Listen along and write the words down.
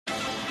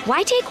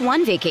Why take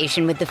one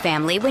vacation with the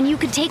family when you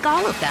could take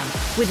all of them?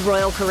 With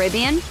Royal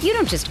Caribbean, you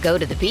don't just go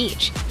to the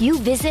beach. You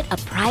visit a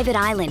private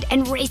island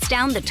and race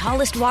down the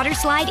tallest water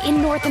slide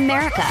in North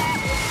America.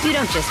 You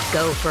don't just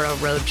go for a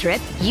road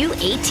trip. You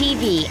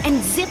ATV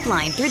and zip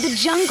line through the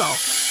jungle.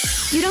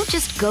 You don't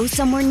just go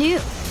somewhere new.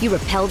 You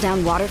rappel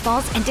down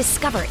waterfalls and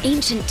discover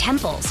ancient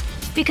temples.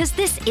 Because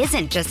this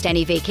isn't just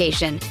any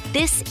vacation.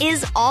 This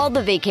is all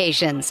the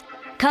vacations.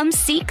 Come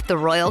seek the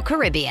Royal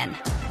Caribbean.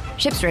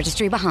 Ships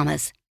Registry,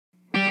 Bahamas.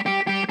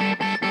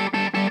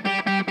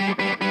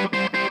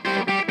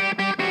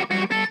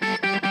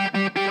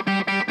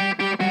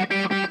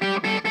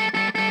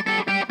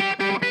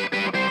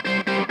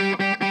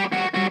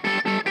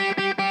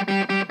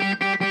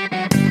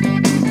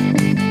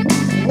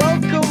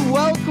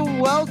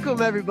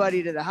 Welcome,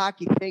 everybody, to the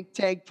Hockey Think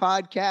Tank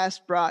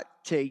podcast, brought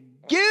to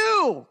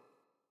you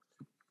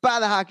by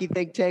the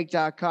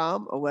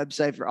hockeythinktank.com, a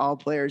website for all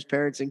players,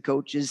 parents, and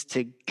coaches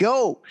to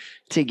go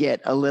to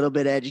get a little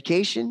bit of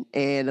education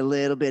and a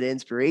little bit of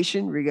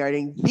inspiration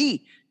regarding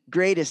the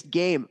greatest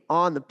game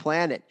on the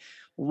planet.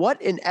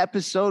 What an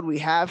episode we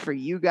have for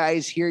you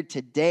guys here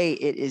today.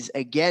 It is,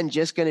 again,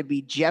 just going to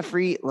be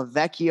Jeffrey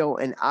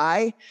Lavecchio and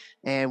I,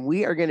 and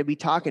we are going to be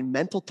talking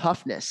mental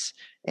toughness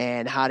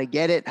and how to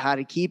get it, how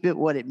to keep it,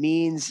 what it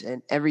means,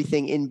 and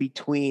everything in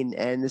between.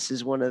 And this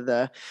is one of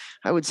the,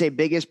 I would say,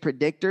 biggest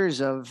predictors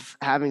of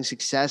having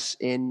success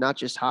in not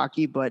just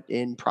hockey, but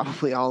in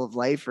probably all of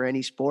life or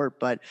any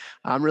sport. But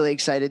I'm really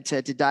excited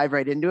to dive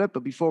right into it.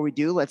 But before we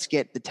do, let's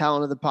get the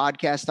talent of the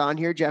podcast on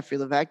here. Jeffrey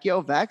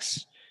Lavecchio.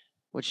 Vex,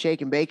 what's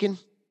shaking bacon?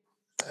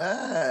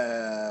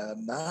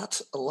 Not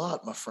a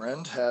lot, my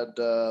friend. Had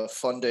a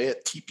fun day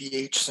at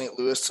TPH St.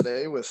 Louis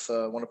today with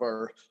one of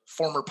our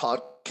former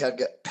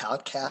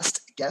podcast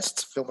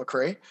guests, Phil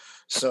McRae.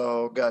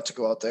 So got to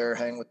go out there,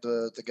 hang with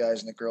the guys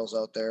and the girls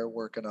out there,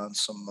 working on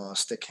some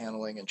stick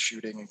handling and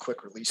shooting and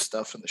quick release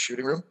stuff in the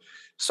shooting room.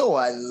 So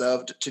I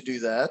loved to do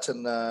that,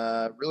 and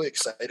really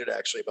excited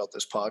actually about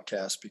this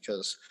podcast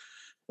because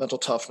mental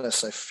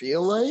toughness, I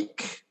feel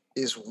like,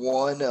 is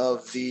one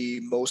of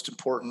the most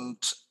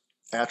important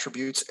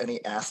attributes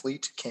any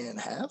athlete can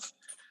have.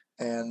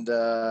 And,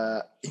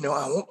 I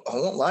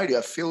won't lie to you.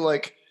 I feel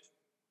like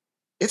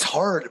it's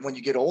hard when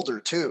you get older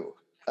too.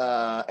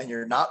 And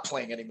you're not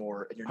playing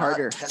anymore and you're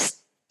harder.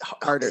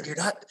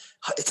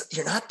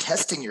 You're not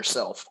testing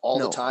yourself all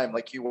the time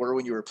like you were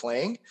when you were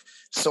playing.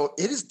 So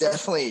it is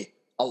definitely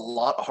a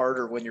lot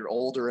harder when you're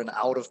older and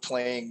out of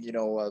playing,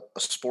 a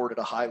sport at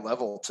a high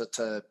level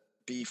to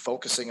be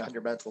focusing on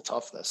your mental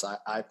toughness.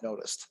 I've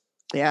noticed.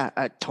 Yeah,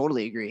 I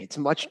totally agree. It's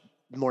much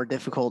more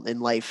difficult in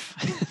life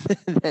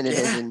than it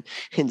is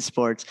in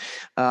sports.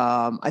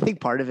 I think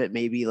part of it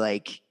may be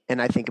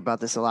and I think about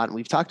this a lot, and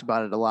we've talked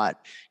about it a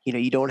lot.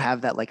 You don't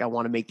have that, I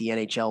want to make the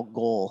NHL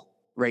goal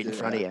right in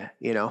front of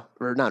you,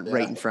 or not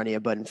right in front of you,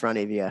 but in front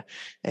of you.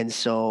 And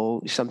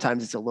so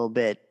sometimes it's a little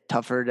bit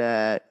tougher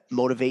to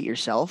motivate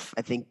yourself.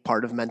 I think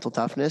part of mental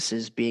toughness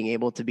is being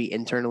able to be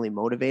internally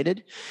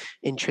motivated,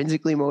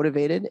 intrinsically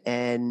motivated.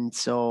 And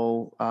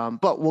so,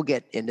 but we'll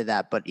get into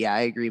that. But yeah,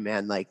 I agree,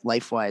 man.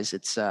 Life-wise,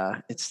 it's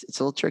a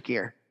little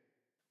trickier.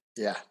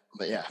 Yeah,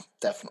 but yeah,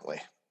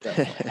 definitely.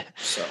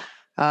 So.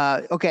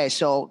 Okay,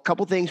 so a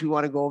couple things we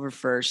want to go over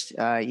first.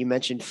 You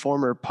mentioned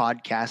former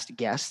podcast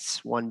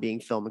guests, one being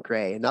Phil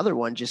McRae. Another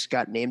one just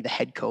got named the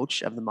head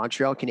coach of the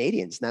Montreal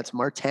Canadiens, and that's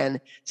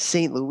Martin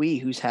St. Louis,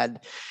 who's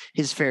had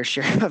his fair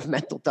share of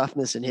mental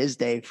toughness in his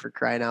day, for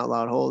crying out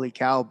loud. Holy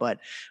cow. But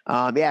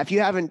if you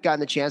haven't gotten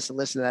the chance to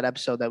listen to that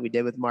episode that we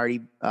did with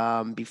Marty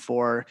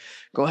before,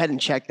 go ahead and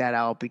check that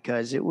out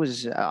because it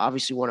was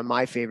obviously one of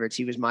my favorites.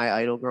 He was my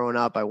idol growing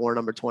up. I wore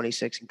number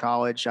 26 in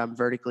college. I'm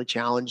vertically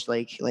challenged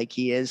like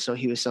he is. So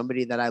he was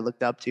somebody that I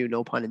looked up to,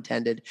 no pun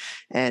intended.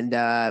 And,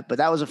 but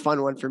that was a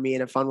fun one for me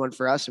and a fun one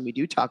for us. And we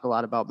do talk a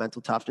lot about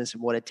mental toughness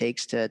and what it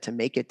takes to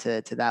make it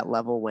to that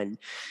level when,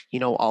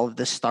 all of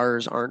the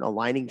stars aren't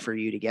aligning for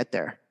you to get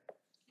there.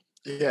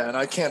 Yeah. And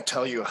I can't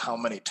tell you how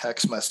many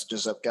text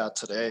messages I've got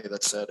today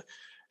that said,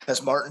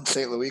 has Martin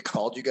St. Louis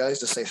called you guys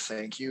to say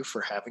thank you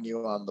for having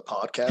you on the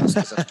podcast?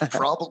 Because that's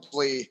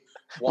probably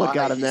why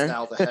got him he's there?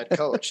 Now the head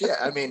coach. Yeah,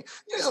 I mean,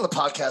 he was on the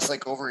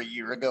podcast over a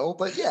year ago,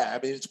 but yeah,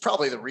 I mean, it's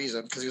probably the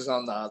reason because he was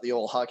on the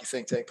old Hockey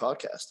Think Tank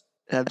podcast.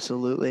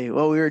 Absolutely.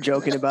 Well, we were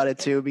joking about it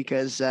too,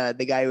 because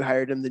the guy who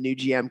hired him, the new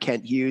GM,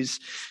 Kent Hughes.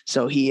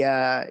 So he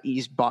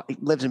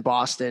lives in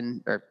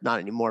Boston, or not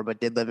anymore, but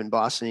did live in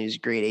Boston. He's a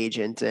great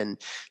agent.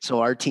 And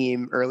so our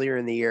team earlier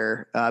in the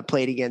year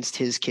played against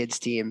his kids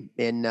team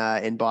in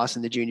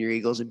Boston, the Junior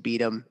Eagles, and beat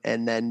them.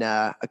 And then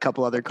a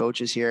couple other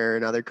coaches here,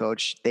 another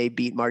coach, they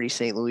beat Marty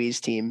St. Louis'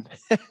 team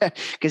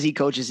because he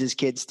coaches his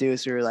kids too.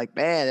 So we were like,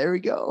 man, there we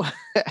go.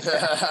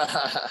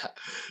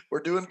 We're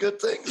doing good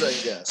things, I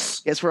guess.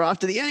 Guess we're off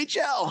to the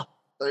NHL.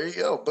 There you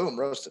go. Boom,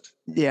 roasted.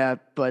 Yeah,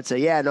 but so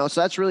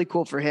that's really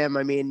cool for him.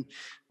 I mean,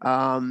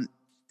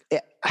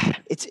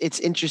 it's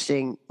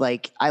interesting.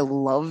 Like, I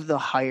love the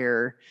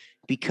hire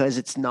because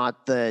it's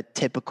not the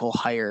typical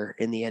hire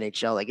in the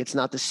NHL. Like, it's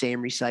not the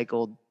same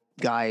recycled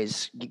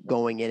guys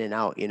going in and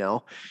out,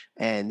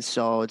 and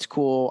so it's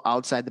cool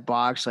outside the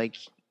box. Like,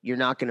 you're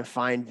not going to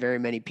find very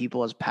many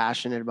people as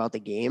passionate about the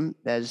game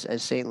as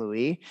St.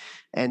 Louis.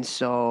 And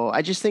so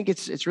I just think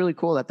it's really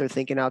cool that they're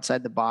thinking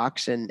outside the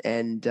box, and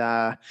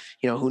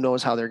who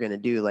knows how they're going to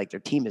do. Like, their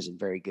team isn't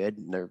very good,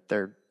 and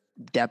their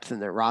depth in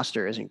their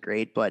roster isn't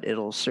great, but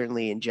it'll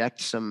certainly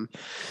inject some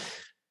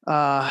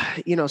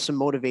some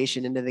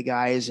motivation into the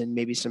guys and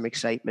maybe some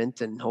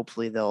excitement, and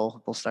hopefully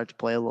they'll start to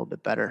play a little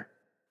bit better.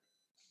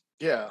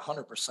 Yeah,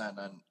 100%.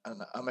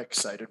 And I'm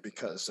excited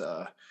because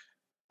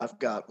I've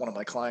got one of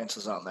my clients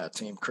is on that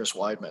team, Chris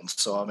Weidman.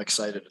 So I'm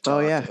excited to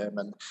talk to him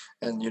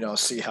and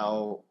see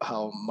how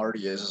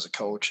Marty is as a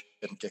coach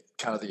and get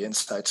kind of the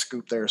inside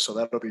scoop there. So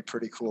that'll be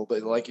pretty cool.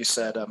 But like you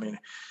said, I mean,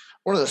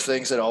 one of the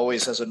things that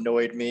always has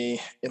annoyed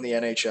me in the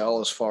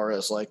NHL as far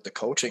as like the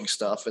coaching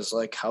stuff is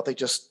like how they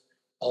just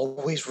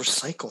always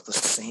recycle the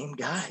same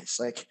guys,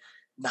 like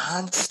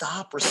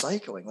nonstop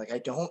recycling. Like, I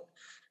don't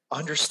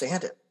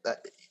understand it.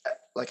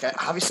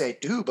 Obviously I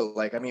do, but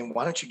like, I mean,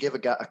 why don't you give a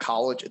guy a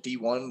college, a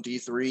D1,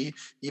 D3,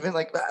 even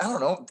like, I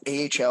don't know,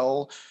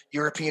 AHL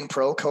European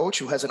pro coach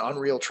who has an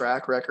unreal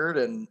track record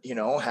and,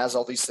 has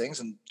all these things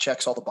and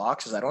checks all the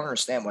boxes. I don't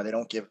understand why they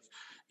don't give,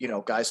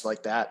 guys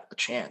like that a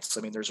chance.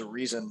 I mean, there's a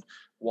reason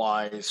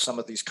why some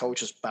of these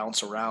coaches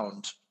bounce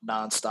around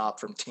nonstop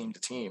from team to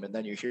team. And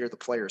then you hear the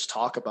players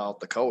talk about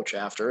the coach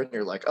after, and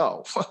you're like,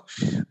 oh,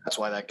 that's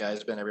why that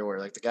guy's been everywhere.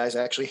 Like, the guys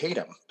actually hate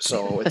him.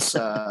 So it's,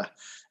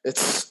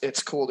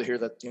 it's cool to hear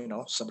that,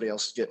 somebody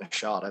else is getting a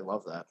shot. I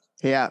love that.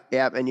 Yeah.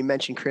 And you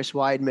mentioned Chris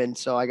Weidman.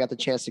 So I got the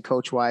chance to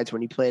coach Wides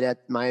when he played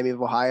at Miami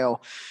of Ohio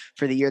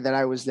for the year that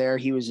I was there.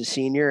 He was a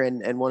senior,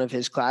 and one of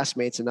his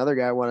classmates, another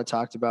guy I want to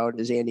talk about,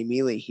 is Andy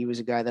Mealy. He was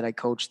a guy that I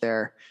coached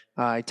there.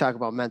 I talk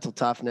about mental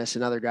toughness,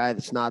 another guy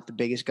that's not the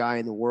biggest guy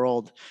in the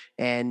world.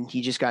 And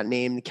he just got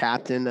named the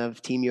captain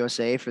of Team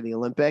USA for the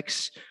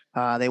Olympics.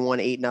 They won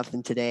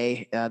 8-0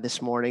 today.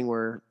 This morning,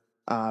 we're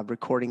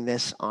recording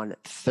this on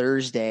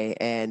Thursday.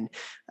 And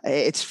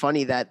it's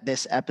funny that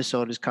this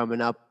episode is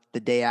coming up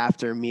the day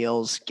after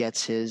Meals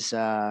gets his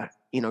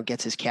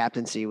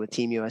captaincy with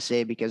Team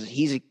USA, because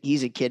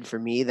he's a kid for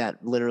me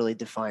that literally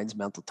defines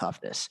mental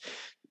toughness.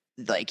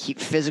 Like,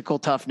 physical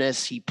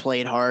toughness, he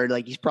played hard.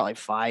 Like, he's probably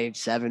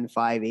 5'7",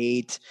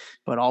 5'8",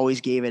 but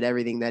always gave it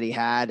everything that he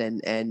had,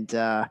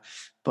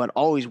 but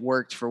always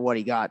worked for what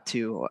he got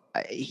too.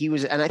 He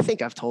was, and I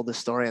think I've told this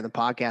story on the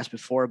podcast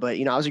before, but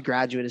I was a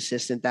graduate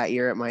assistant that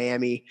year at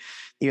Miami,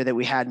 the year that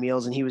we had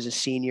Meals, and he was a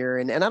senior.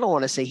 And I don't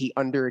want to say he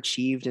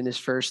underachieved in his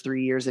first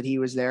 3 years that he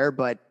was there,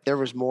 but there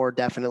was more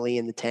definitely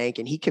in the tank,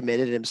 and he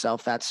committed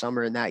himself that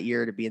summer and that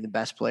year to being the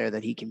best player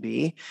that he can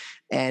be.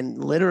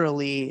 And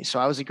literally, so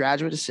I was a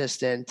graduate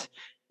assistant,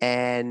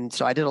 and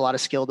so I did a lot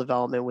of skill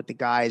development with the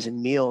guys.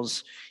 And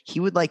Meals, he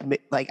would like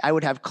I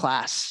would have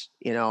class,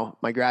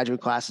 my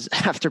graduate classes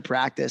after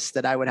practice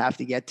that I would have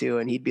to get to.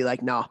 And he'd be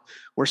like, no,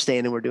 we're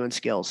staying and we're doing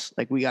skills.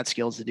 Like, we got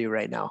skills to do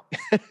right now.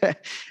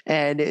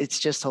 And it's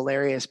just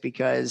hilarious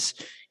because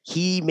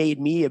he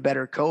made me a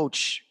better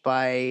coach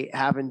by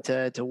having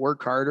to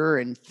work harder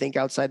and think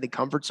outside the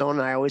comfort zone.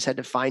 And I always had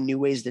to find new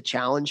ways to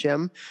challenge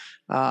him.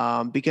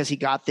 Because he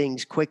got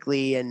things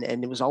quickly and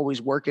it was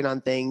always working on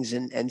things.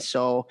 And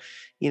so,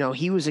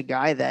 he was a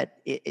guy that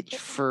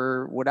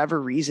for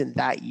whatever reason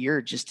that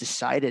year just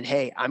decided,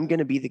 hey, I'm going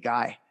to be the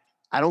guy.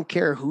 I don't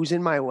care who's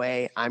in my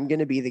way. I'm going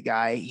to be the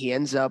guy. He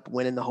ends up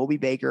winning the Hobie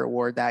Baker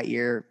Award that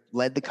year,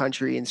 led the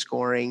country in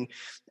scoring,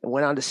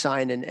 went on to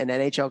sign an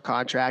NHL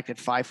contract at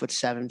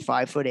 5'7",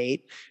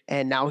 5'8",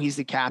 and now he's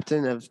the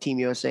captain of Team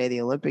USA,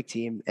 the Olympic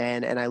team.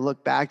 And I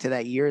look back to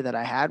that year that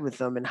I had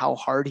with him and how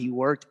hard he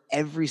worked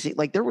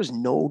like, there was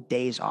no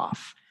days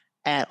off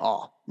at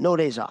all, no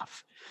days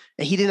off.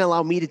 And he didn't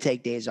allow me to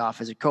take days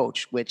off as a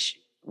coach, which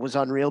was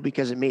unreal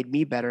because it made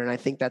me better. And I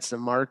think that's the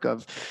mark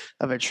of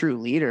a true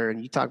leader.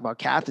 And you talk about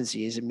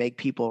captaincy, is it make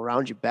people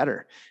around you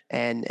better.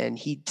 And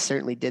he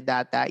certainly did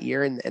that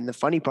year. And the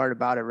funny part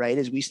about it, right,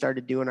 is we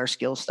started doing our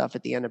skill stuff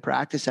at the end of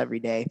practice every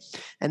day.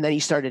 And then he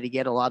started to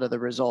get a lot of the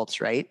results,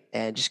 right?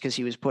 And just because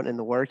he was putting in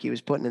the work, he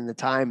was putting in the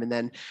time. And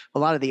then a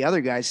lot of the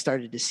other guys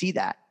started to see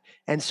that.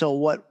 And so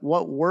what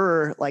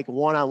were like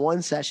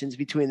one-on-one sessions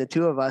between the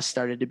two of us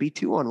started to be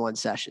 2-on-1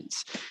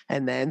 sessions,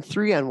 and then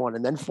 3-on-1,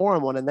 and then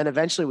 4-on-1. And then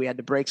eventually we had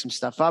to break some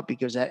stuff up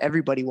because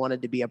everybody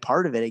wanted to be a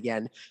part of it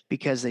again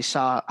because they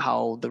saw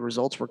how the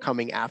results were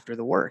coming after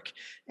the work.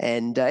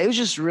 And it was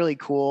just really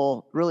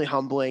cool, really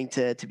humbling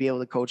to be able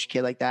to coach a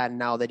kid like that. And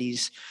now that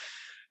he's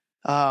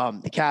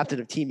the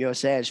captain of Team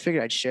USA, I just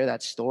figured I'd share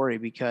that story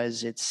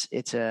because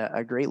it's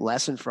a great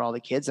lesson for all the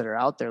kids that are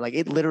out there. Like,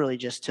 it literally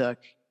just took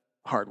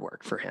hard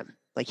work for him.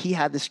 Like, he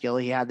had the skill,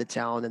 he had the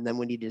talent. And then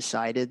when he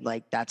decided,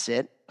 like, that's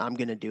it, I'm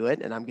going to do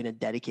it. And I'm going to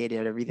dedicate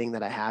everything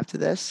that I have to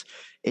this.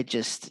 He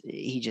just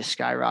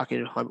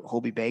skyrocketed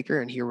Hobie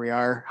Baker. And here we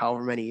are,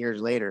 however many years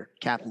later,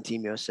 captain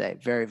Team USA.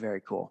 Very,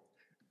 very cool.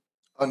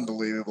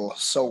 Unbelievable.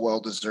 So well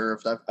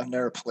deserved. I've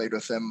never played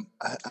with him.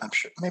 I'm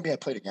sure maybe I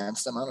played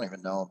against him. I don't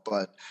even know,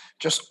 but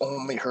just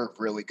only heard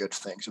really good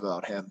things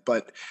about him.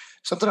 But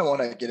something I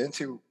want to get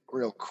into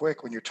real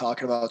quick when you're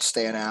talking about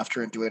staying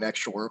after and doing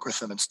extra work with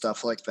him and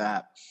stuff like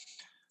that.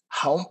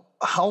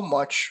 How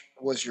much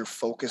was your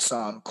focus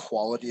on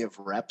quality of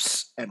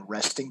reps and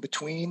resting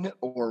between,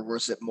 or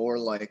was it more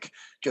like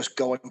just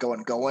going?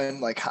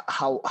 Like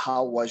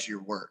how was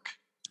your work?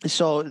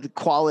 So the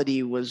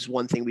quality was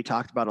one thing we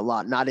talked about a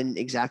lot, not in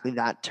exactly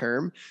that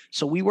term.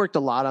 So we worked a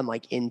lot on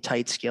like in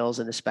tight skills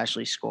and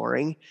especially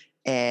scoring.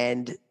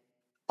 And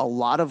a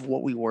lot of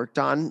what we worked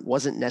on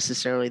wasn't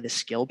necessarily the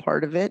skill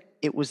part of it.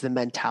 It was the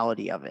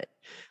mentality of it.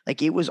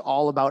 Like it was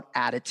all about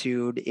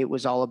attitude. It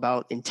was all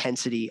about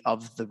intensity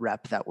of the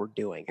rep that we're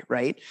doing.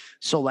 Right.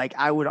 So like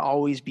I would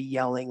always be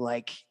yelling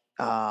like,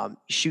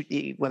 shoot,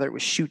 whether it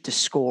was shoot to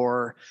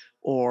score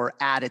or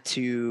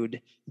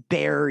attitude,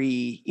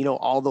 bury,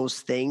 all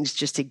those things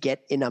just to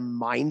get in a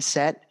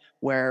mindset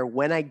where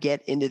when I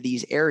get into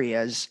these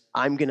areas,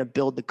 I'm going to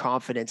build the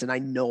confidence and I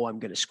know I'm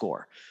going to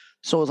score.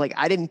 So it was like,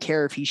 I didn't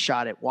care if he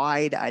shot it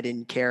wide. I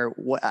didn't care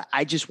what,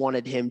 I just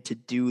wanted him to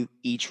do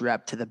each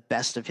rep to the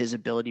best of his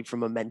ability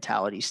from a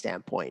mentality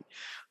standpoint.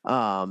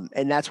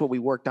 And that's what we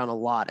worked on a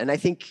lot. And I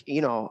think,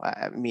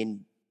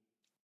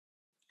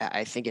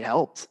 I think it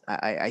helped.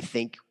 I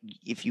think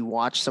if you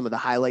watch some of the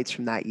highlights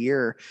from that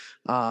year,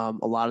 a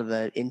lot of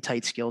the in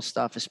tight skill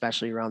stuff,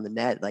 especially around the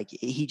net, like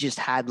he just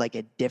had like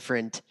a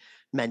different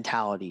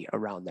mentality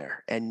around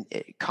there and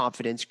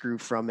confidence grew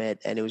from it.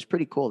 And it was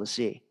pretty cool to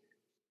see.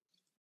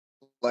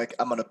 Like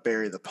I'm gonna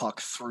bury the puck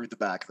through the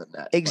back of the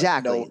net.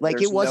 Exactly.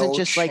 Like it wasn't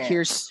just like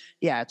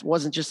it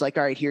wasn't just like,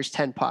 all right, here's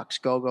 10 pucks,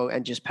 go,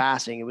 and just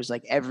passing. It was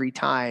like every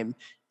time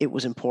it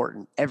was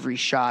important. Every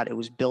shot, it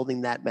was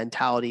building that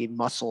mentality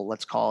muscle,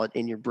 let's call it,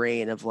 in your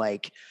brain of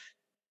like,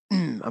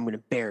 I'm going to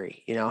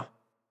bury,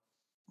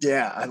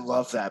 Yeah, I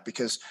love that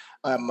because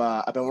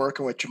I've been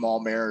working with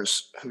Jamal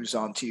Mayers, who's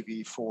on TV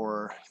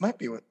he might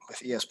be with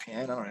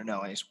ESPN. I don't even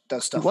know. He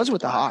does stuff. He was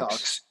with the Blackhawks.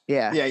 Hawks.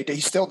 Yeah. Yeah,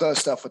 he still does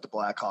stuff with the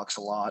Blackhawks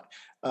a lot.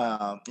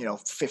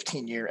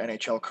 15-year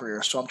NHL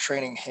career. So I'm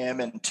training him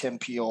and Tim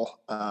Peel,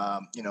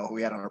 who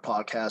we had on our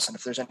podcast. And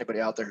if there's anybody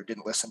out there who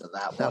didn't listen to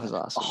that one, was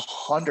awesome.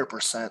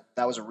 100%.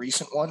 That was a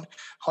recent one.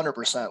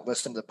 100%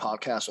 listen to the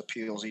podcast with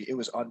Peelsy. It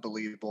was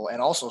unbelievable.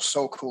 And also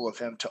so cool of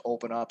him to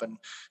open up and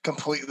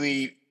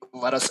completely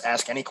let us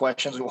ask any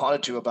questions we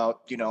wanted to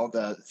about,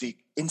 the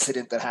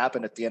incident that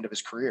happened at the end of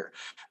his career.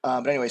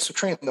 But anyway, so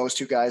training those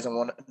two guys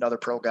and another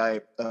pro guy,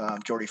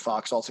 Jordy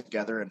Fox, all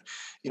together. And,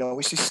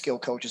 we see skill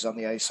coaches on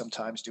the ice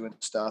sometimes doing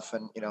stuff.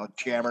 And,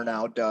 Jammer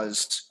now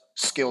does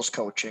skills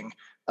coaching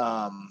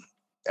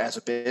as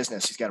a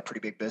business. He's got a pretty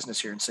big business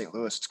here in St.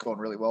 Louis. It's going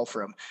really well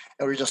for him.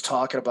 And we were just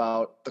talking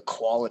about the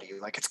quality,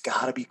 like it's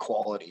got to be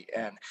quality,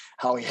 and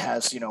how he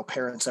has,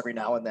 parents every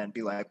now and then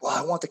be like, well,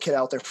 I want the kid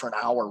out there for an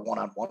hour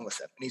one-on-one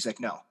with him. And he's like,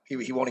 no,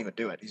 he won't even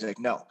do it. He's like,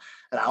 no,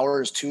 an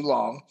hour is too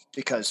long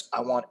because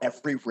I want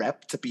every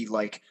rep to be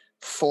like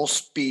full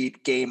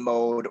speed game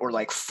mode or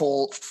like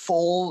full,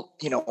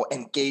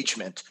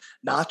 engagement,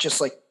 not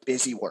just like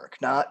busy work,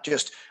 not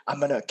just, I'm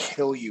going to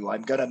kill you.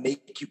 I'm going to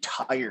make you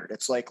tired.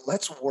 It's like,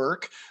 let's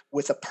work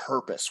with a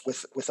purpose,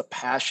 with a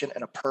passion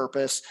and a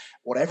purpose,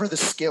 whatever the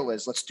skill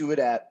is, let's do it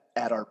at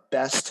our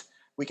best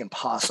we can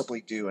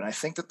possibly do. And I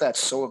think that that's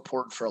so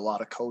important for a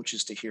lot of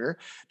coaches to hear,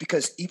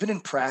 because even in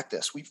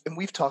practice,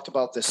 we've talked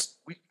about this.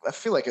 I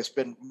feel like it's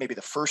been maybe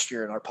the first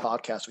year in our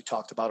podcast, we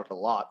talked about it a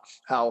lot,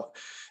 how,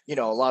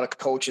 a lot of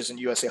coaches in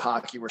USA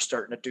Hockey were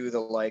starting to do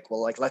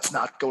let's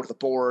not go to the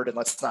board and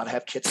let's not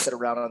have kids sit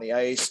around on the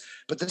ice.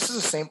 But this is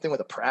the same thing with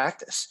a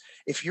practice.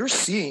 If you're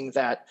seeing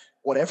that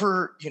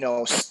whatever,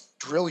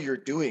 drill you're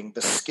doing,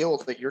 the skill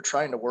that you're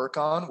trying to work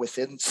on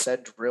within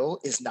said drill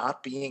is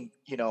not being,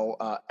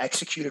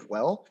 executed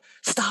well,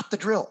 stop the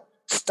drill.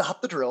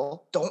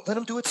 Don't let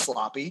them do it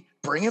sloppy.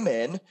 Bring them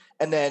in.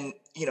 And then,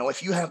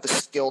 if you have the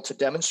skill to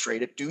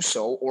demonstrate it, do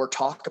so, or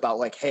talk about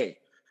like, hey,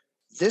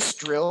 this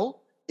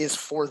drill is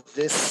for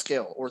this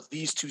skill or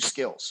these two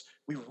skills.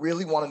 We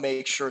really want to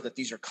make sure that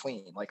these are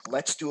clean. Like,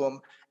 let's do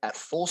them at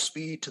full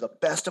speed to the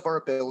best of our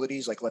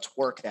abilities. Like, let's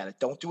work at it.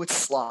 Don't do it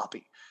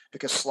sloppy,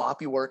 because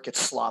sloppy work gets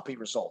sloppy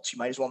results. You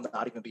might as well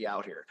not even be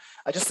out here.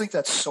 I just think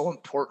that's so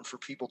important for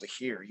people to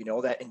hear,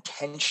 that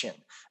intention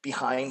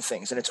behind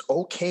things. And it's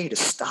okay to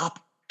stop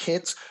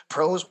kids,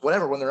 pros,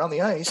 whatever, when they're on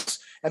the ice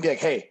and be like,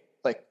 hey,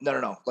 like,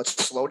 no, let's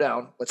slow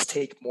down. Let's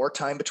take more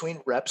time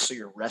between reps so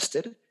you're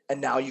rested. And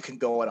now you can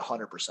go at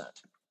 100%.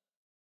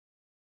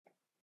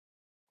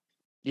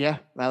 Yeah,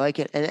 I like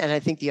it. And I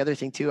think the other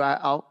thing too,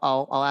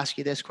 I'll ask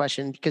you this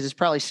question because it's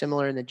probably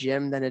similar in the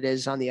gym than it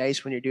is on the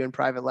ice when you're doing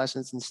private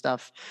lessons and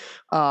stuff.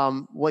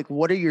 Like,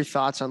 what are your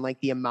thoughts on like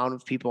the amount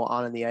of people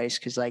on the ice?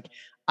 Cause like,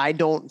 I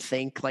don't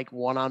think like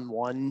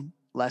one-on-one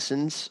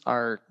lessons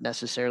are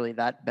necessarily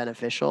that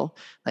beneficial.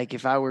 Like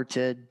if I were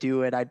to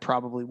do it, I'd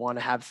probably want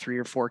to have 3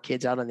 or 4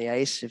 kids out on the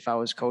ice if I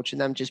was coaching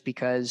them, just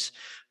because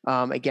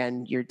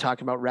Again, you're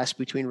talking about rest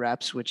between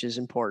reps, which is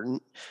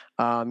important.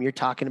 You're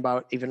talking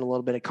about even a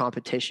little bit of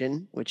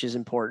competition, which is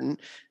important.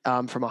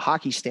 From a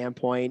hockey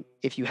standpoint,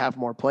 if you have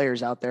more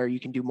players out there, you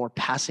can do more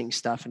passing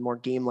stuff and more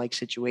game-like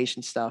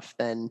situation stuff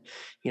than,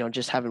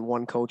 just having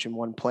one coach and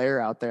one player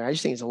out there. I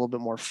just think it's a little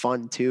bit more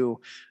fun too.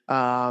 So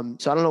I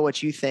don't know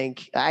what you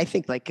think. I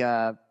think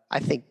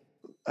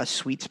a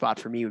sweet spot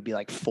for me would be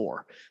like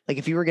 4. Like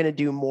if you were going to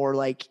do more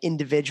like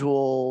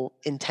individual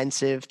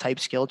intensive type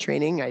skill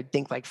training, I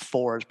think like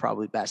 4 is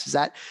probably best. Is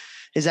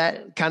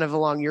that kind of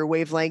along your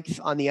wavelength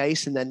on the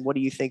ice? And then what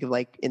do you think of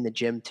like in the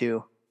gym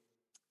too?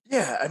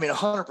 Yeah, I mean,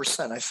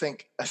 100%. I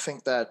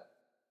think that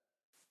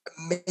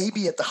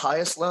maybe at the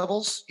highest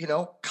levels,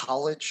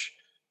 college,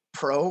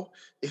 pro,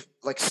 if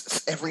like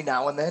every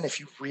now and then, if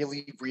you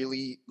really,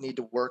 really need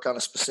to work on a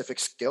specific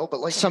skill, but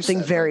like something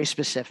said, very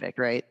specific,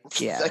 right?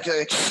 Yeah.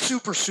 Like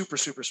super, super,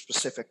 super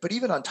specific. But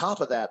even on top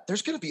of that,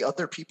 there's going to be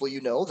other people,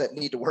 that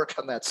need to work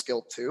on that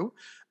skill too.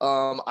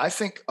 I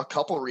think a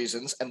couple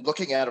reasons, and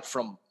looking at it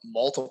from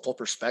multiple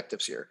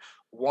perspectives here.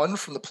 One,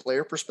 from the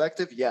player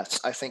perspective,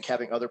 yes, I think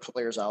having other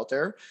players out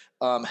there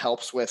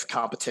helps with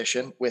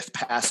competition, with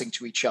passing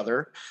to each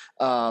other,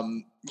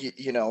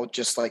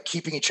 just like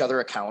keeping each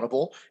other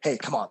accountable. Hey,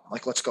 come on,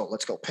 like, let's go,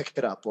 pick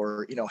it up.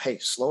 Or, hey,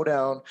 slow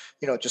down,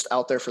 just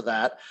out there for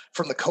that.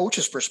 From the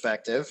coach's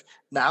perspective,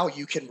 now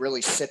you can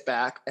really sit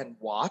back and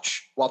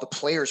watch while the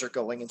players are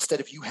going. Instead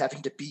of you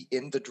having to be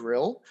in the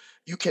drill,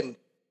 you can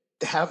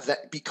have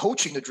that be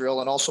coaching the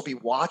drill and also be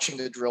watching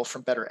the drill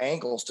from better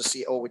angles to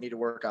see, we need to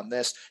work on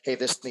this. Hey,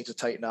 this needs to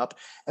tighten up.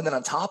 And then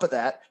on top of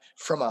that,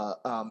 from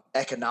a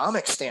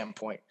economic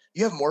standpoint,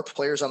 you have more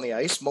players on the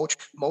ice.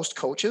 Most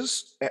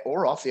coaches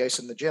or off the ice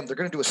in the gym, they're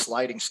going to do a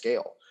sliding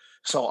scale.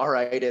 So, all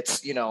right,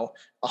 it's,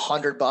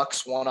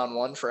 $100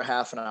 one-on-one for a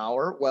half an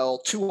hour.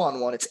 Well,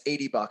 2-on-1, it's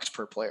 $80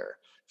 per player.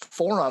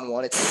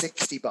 4-on-1, it's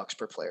 $60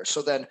 per player.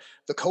 So then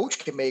the coach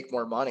can make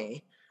more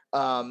money.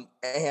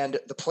 And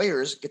the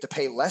players get to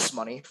pay less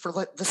money for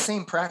the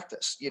same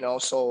practice,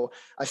 so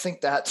I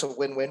think that's a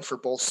win-win for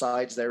both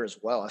sides there as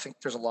well. I think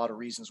there's a lot of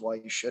reasons why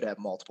you should have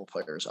multiple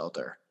players out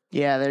there.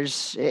 Yeah,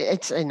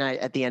 at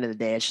the end of the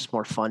day, it's just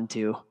more fun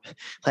too.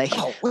 Like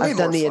I've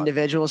done the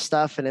individual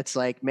stuff and it's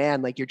like,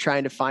 man, like you're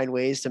trying to find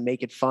ways to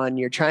make it fun.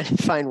 You're trying to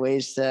find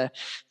ways to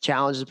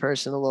challenge the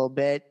person a little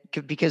bit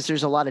because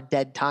there's a lot of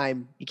dead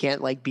time. You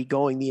can't like be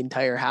going the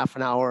entire half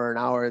an hour or an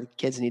hour. The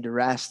kids need to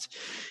rest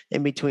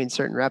in between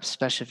certain reps,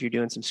 especially if you're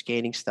doing some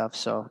skating stuff.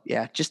 So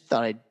yeah, just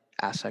thought I'd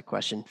ask that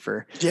question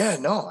for. Yeah,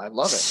 no, I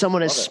love it.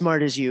 Someone as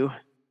smart as you.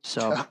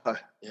 So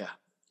yeah.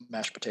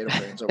 Mashed potato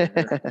brains over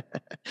here.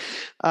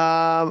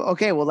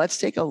 Okay, well, let's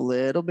take a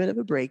little bit of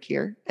a break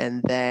here,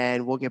 and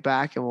then we'll get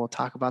back and we'll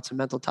talk about some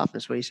mental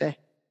toughness. What do you say?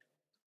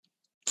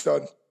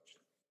 Done.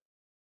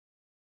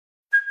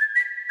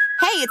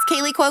 Hey, it's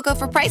Kaylee Cuoco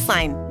for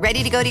Priceline.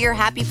 Ready to go to your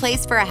happy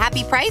place for a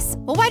happy price?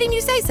 Well, why didn't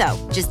you say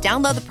so? Just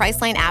download the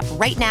Priceline app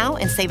right now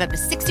and save up to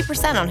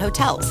 60% on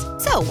hotels.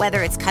 So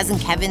whether it's Cousin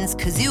Kevin's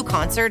Kazoo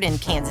Concert in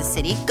Kansas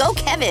City, go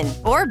Kevin,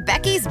 or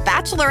Becky's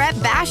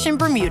Bachelorette Bash in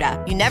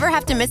Bermuda, you never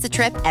have to miss a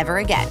trip ever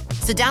again.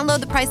 So download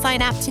the Priceline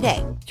app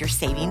today. Your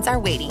savings are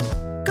waiting.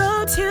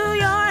 Go to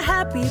your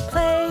happy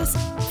place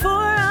for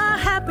a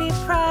happy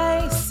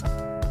price.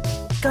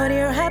 Go to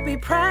your happy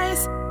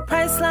price,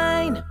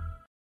 Priceline.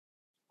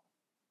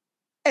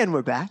 And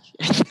we're back.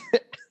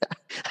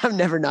 I'm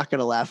never not going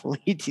to laugh when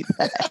we do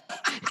that.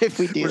 If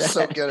we do We're that.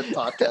 so good at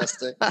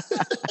podcasting.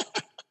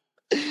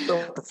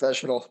 So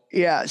professional.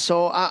 Yeah.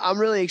 So I'm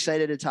really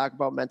excited to talk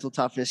about mental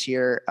toughness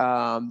here.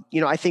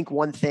 I think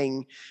one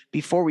thing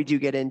before we do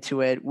get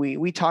into it,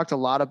 we talked a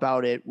lot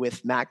about it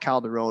with Matt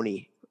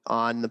Calderoni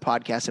on the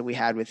podcast that we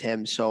had with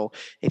him. So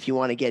if you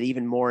want to get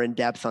even more in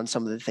depth on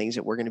some of the things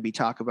that we're going to be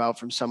talking about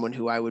from someone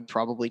who I would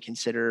probably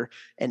consider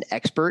an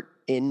expert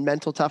in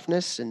mental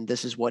toughness, and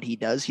this is what he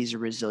does. He's a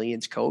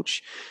resilience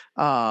coach.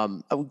 I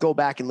would go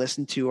back and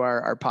listen to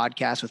our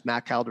podcast with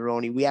Matt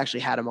Calderoni. We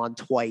actually had him on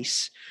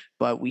twice,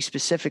 but we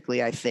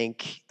specifically, I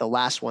think the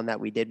last one that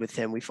we did with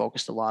him, we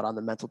focused a lot on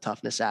the mental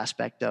toughness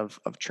aspect of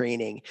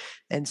training.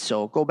 And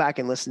so go back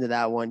and listen to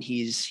that one.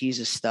 He's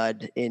a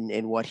stud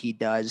in what he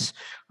does.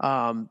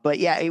 But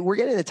yeah, we're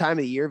getting to the time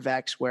of the year,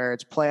 Vex, where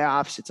it's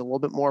playoffs. It's a little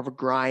bit more of a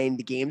grind.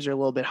 The games are a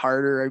little bit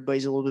harder.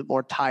 Everybody's a little bit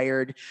more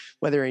tired,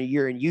 whether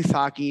you're in youth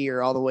hockey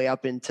or all the way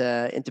up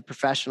into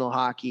professional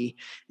hockey.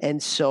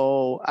 And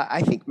so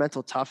I think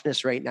mental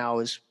toughness right now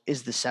is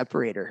the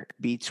separator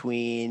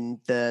between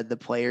the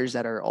players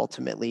that are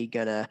ultimately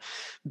going to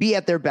be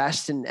at their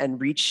best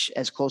and reach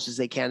as close as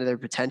they can to their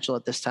potential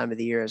at this time of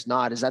the year as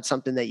not. Is that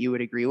something that you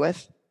would agree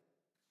with?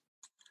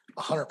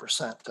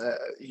 100%.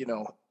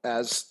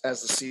 As the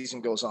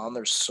season goes on,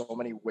 there's so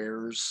many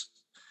wears.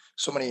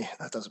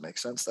 That doesn't make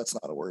sense. That's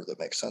not a word that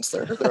makes sense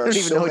there. I don't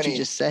even know what you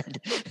just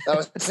said. I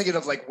was thinking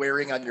of like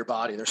wearing on your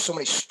body. There's so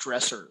many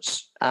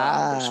stressors.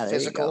 There's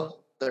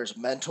physical, there's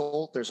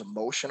mental, there's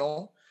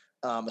emotional.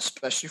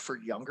 especially for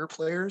younger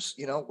players.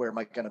 Where am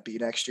I going to be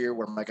next year?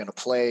 Where am I going to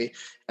play?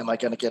 Am I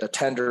going to get a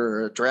tender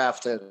or a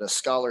drafted, a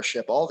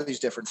scholarship, all these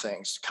different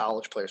things?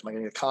 College players, am I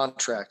going to get a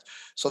contract?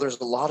 So there's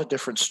a lot of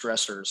different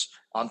stressors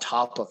on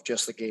top of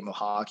just the game of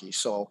hockey.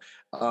 So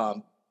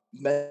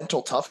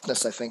mental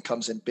toughness, I think,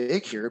 comes in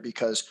big here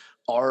because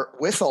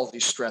with all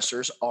these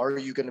stressors, are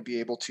you going to be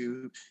able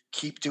to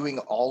keep doing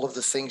all of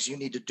the things you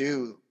need to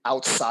do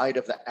outside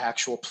of the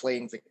actual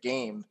playing the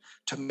game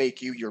to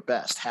make you your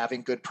best?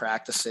 Having good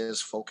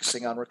practices,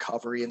 focusing on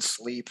recovery and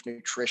sleep,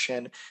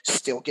 nutrition,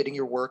 still getting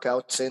your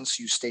workouts in so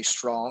you stay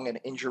strong and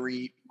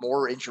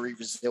more injury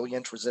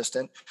resilient,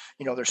 resistant.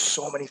 There's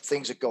so many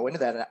things that go into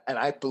that. And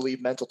I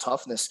believe mental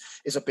toughness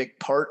is a big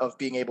part of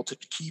being able to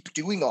keep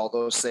doing all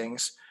those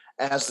things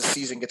as the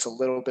season gets a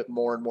little bit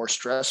more and more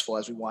stressful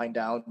as we wind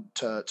down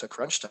to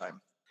crunch time.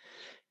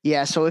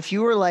 Yeah. So if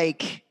you were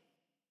like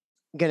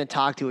going to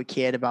talk to a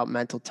kid about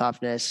mental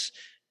toughness,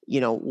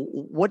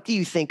 what do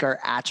you think are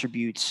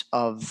attributes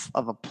of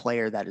a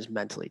player that is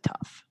mentally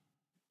tough?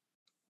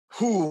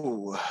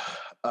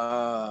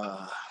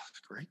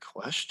 Great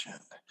question.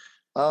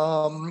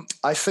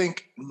 I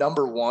think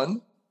number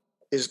one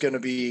is going to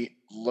be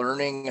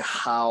learning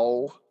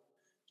how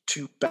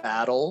to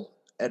battle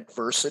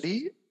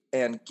adversity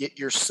and get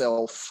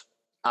yourself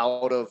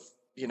out of,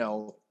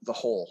 the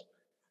hole.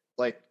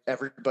 Like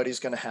everybody's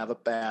going to have a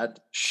bad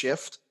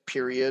shift,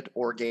 period,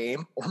 or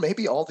game, or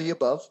maybe all the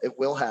above. It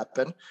will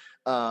happen.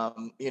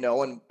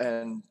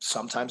 And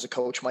sometimes a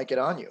coach might get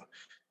on you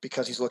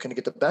because he's looking to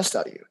get the best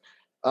out of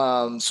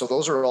you. So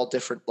those are all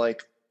different,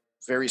 like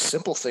very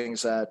simple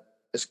things that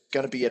is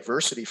going to be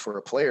adversity for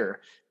a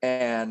player.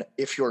 And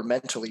if you're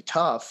mentally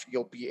tough,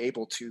 you'll be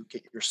able to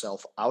get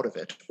yourself out of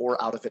it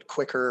or out of it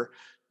quicker,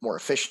 more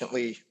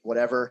efficiently,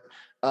 whatever.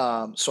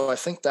 So I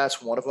think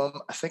that's one of them.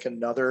 I think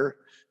another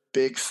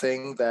big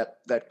thing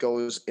that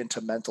goes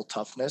into mental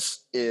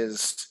toughness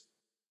is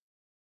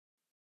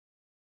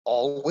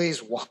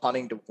always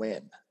wanting to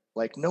win,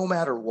 like no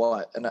matter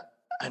what. And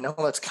I know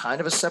that's kind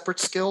of a separate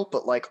skill,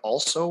 but like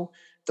also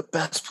the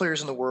best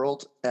players in the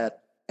world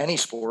at any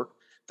sport,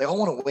 they all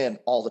want to win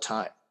all the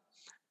time.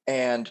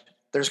 And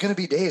there's going to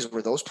be days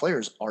where those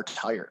players are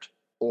tired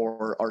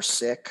or are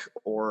sick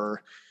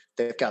or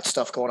they've got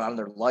stuff going on in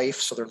their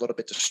life, so they're a little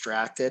bit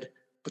distracted.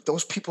 But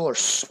those people are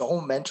so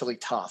mentally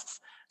tough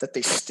that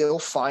they still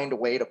find a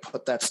way to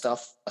put that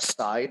stuff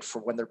aside for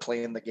when they're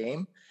playing the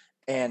game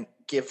and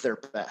give their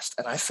best.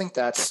 And I think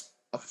that's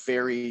a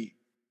very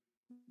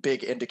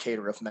big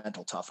indicator of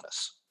mental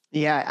toughness.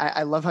 Yeah,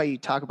 I love how you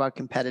talk about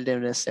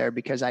competitiveness there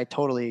because I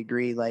totally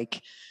agree.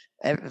 Like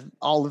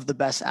all of the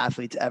best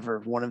athletes ever,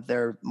 one of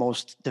their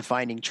most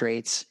defining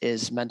traits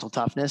is mental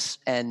toughness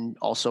and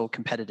also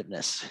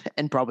competitiveness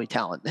and probably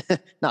talent.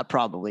 Not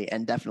probably,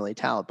 and definitely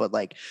talent, but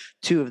like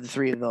two of the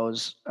three of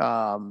those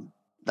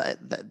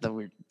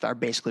that are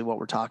basically what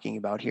we're talking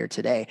about here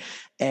today.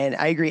 And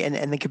I agree.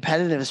 And the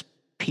competitiveness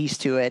piece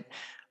to it,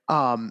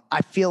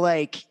 I feel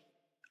like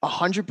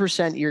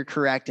 100% you're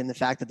correct in the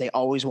fact that they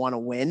always want to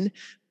win,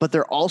 but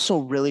they're also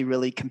really,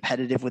 really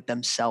competitive with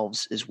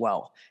themselves as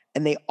well.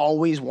 And they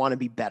always want to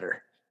be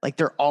better. Like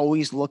they're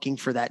always looking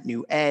for that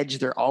new edge.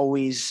 They're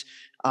always,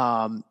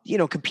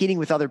 competing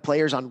with other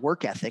players on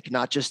work ethic,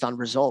 not just on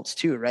results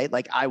too, right?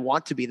 Like I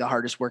want to be the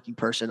hardest working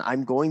person.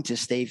 I'm going to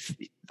stay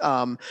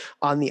on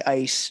the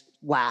ice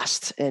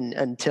last and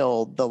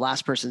until the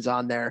last person's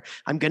on there.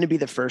 I'm going to be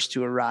the first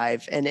to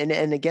arrive. And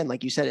again,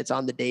 like you said, it's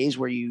on the days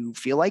where you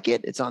feel like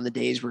it. It's on the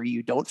days where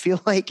you don't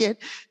feel like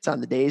it. It's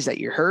on the days that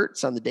you're hurt.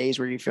 It's on the days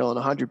where you're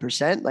feeling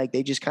 100%. Like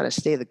they just kind of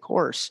stay the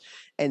course.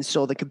 And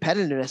so the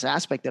competitiveness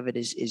aspect of it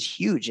is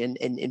huge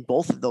in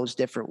both of those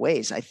different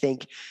ways. I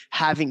think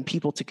having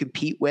people to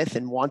compete with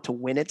and want to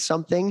win at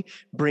something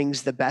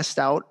brings the best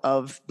out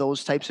of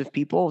those types of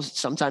people.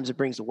 Sometimes it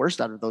brings the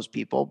worst out of those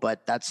people,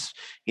 but that's,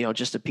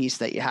 just a piece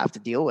that you have to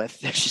deal with.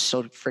 They're just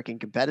so freaking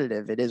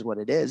competitive. It is what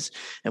it is.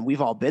 And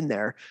we've all been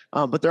there.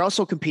 But they're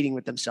also competing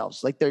with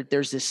themselves. Like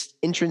there's this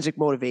intrinsic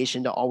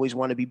motivation to always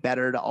want to be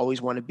better, to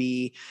always want to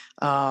be,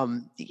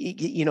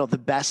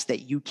 the best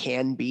that you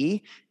can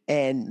be.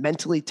 And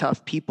mentally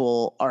tough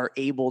people are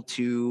able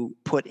to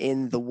put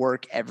in the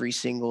work every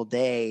single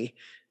day,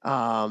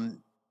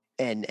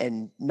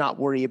 and not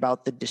worry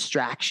about the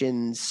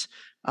distractions.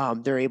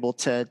 They're able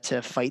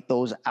to fight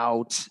those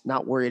out,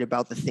 not worried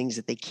about the things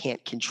that they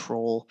can't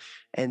control.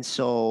 And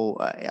so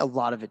a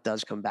lot of it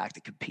does come back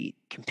to compete.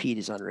 Compete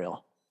is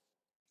unreal.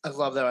 I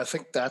love that. I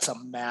think that's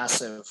a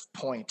massive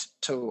point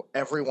to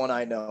everyone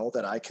I know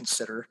that I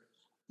consider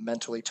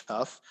mentally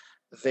tough.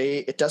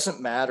 It doesn't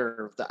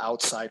matter the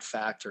outside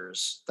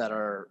factors that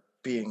are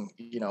being,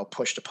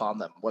 pushed upon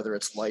them, whether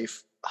it's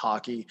life,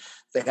 hockey,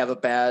 they have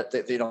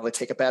they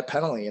take a bad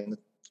penalty and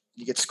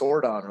you get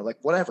scored on or like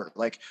whatever.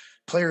 Like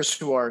players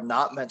who are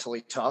not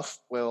mentally tough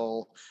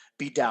will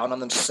be down on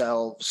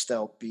themselves.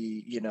 They'll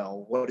be,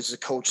 what is the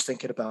coach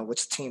thinking about?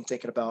 What's the team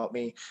thinking about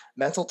me?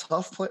 Mentally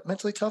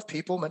tough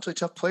people, mentally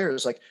tough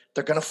players, like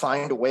they're going to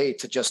find a way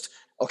to just,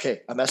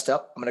 okay, I messed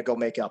up. I'm going to go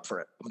make up for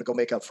it.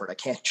 I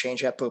can't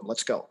change that. Boom,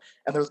 let's go.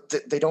 And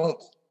they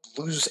don't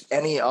lose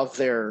any of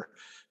their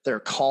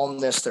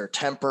calmness, their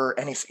temper,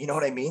 anything. You know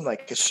what I mean?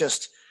 Like, it's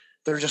just,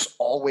 they're just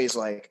always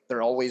like,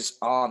 they're always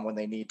on when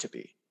they need to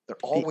be. They're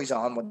always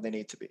on when they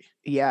need to be.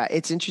 Yeah,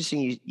 it's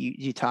interesting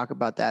you talk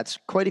about that. It's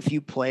quite a few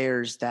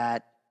players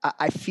that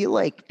I feel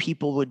like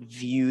people would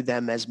view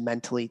them as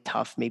mentally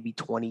tough maybe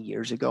 20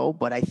 years ago,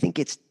 but I think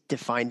it's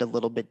defined a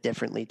little bit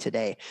differently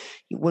today.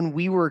 When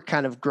we were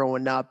kind of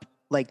growing up,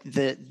 like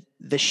the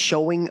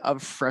showing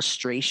of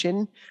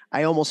frustration,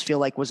 I almost feel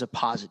like was a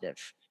positive.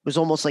 It was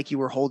almost like you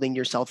were holding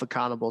yourself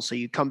accountable. So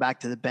you come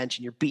back to the bench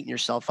and you're beating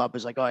yourself up.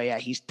 It's like, oh yeah,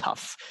 he's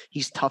tough.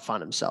 He's tough on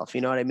himself.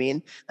 You know what I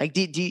mean? Like,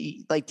 do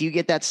you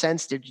get that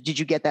sense? Did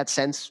you get that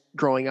sense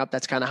growing up?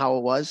 That's kind of how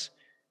it was.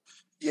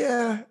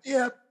 Yeah.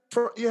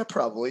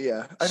 Probably.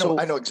 Yeah.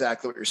 I know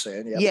exactly what you're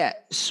saying. Yeah. Yeah.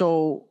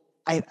 So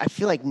I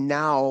feel like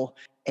now,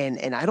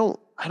 and I don't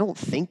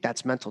think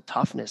that's mental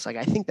toughness. Like,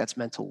 I think that's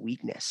mental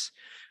weakness.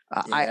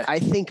 I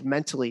think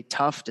mentally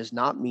tough does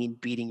not mean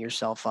beating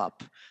yourself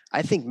up.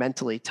 I think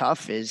mentally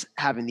tough is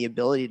having the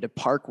ability to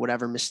park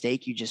whatever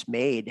mistake you just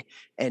made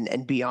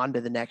and be on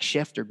to the next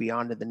shift or be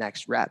on to the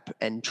next rep,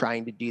 and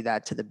trying to do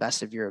that to the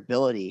best of your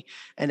ability.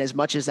 And as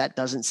much as that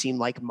doesn't seem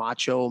like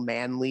macho,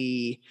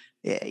 manly,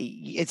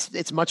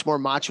 it's much more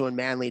macho and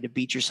manly to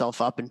beat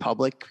yourself up in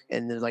public.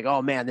 And they're like,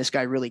 oh man, this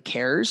guy really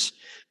cares.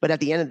 But at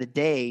the end of the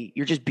day,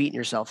 you're just beating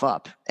yourself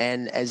up.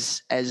 And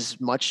as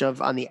much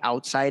of on the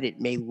outside,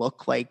 it may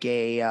look like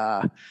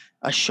a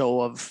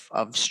show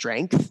of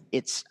strength.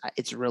 It's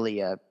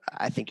really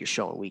I think you're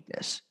showing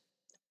weakness.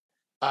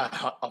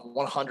 I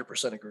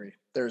 100% agree.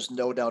 There's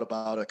no doubt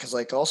about it. Cause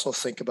like, also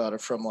think about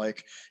it from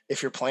like,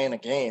 if you're playing a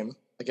game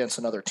against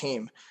another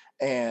team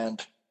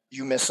and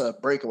you miss a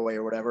breakaway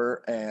or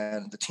whatever,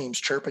 and the team's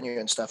chirping you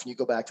and stuff, and you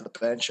go back to the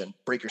bench and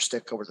break your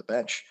stick over the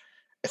bench.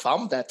 If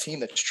I'm that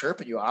team that's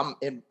chirping you, I'm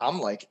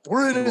like,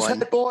 we're in his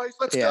head, boys.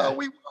 Let's go.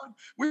 We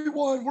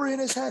won. We're in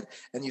his head.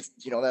 And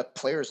you know, that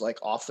player's like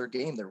off their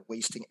game. They're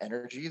wasting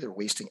energy. They're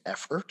wasting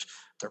effort.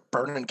 They're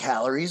burning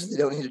calories they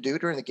don't need to do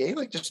during the game.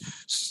 Like, just,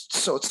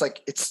 so it's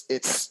like,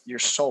 it's, you're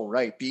so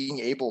right. Being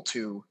able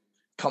to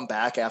come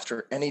back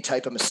after any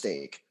type of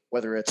mistake,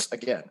 whether it's,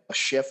 again, a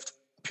shift,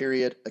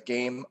 period, a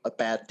game, a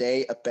bad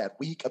day, a bad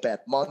week, a bad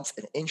month,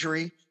 an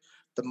injury,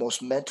 the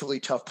most mentally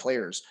tough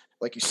players,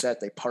 like you said,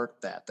 they park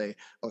that. They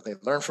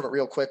learn from it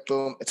real quick.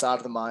 Boom, it's out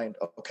of the mind.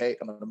 Okay,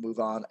 I'm going to move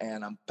on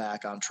and I'm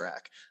back on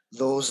track.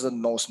 Those are the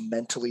most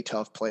mentally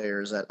tough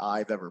players that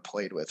I've ever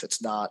played with.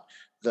 It's not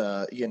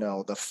the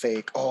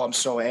fake, oh, I'm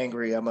so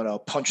angry, I'm going to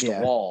punch the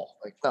wall.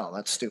 Like, no,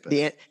 that's stupid.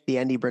 The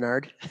Andy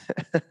Bernard.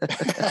 The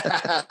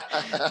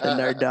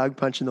nerd dog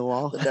punching the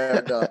wall. The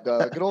nerd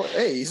dog. Good old,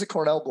 hey, he's a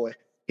Cornell boy.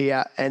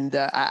 Yeah. And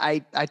I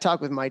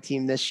talked with my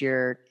team this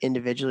year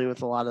individually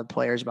with a lot of the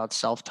players about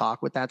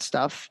self-talk with that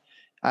stuff.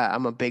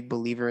 I'm a big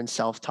believer in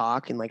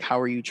self-talk and like, how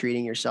are you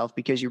treating yourself?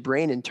 Because your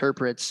brain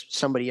interprets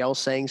somebody else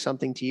saying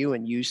something to you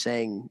and you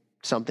saying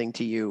something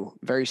to you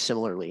very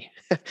similarly.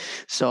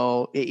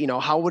 So,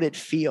 how would it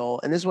feel?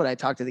 And this is what I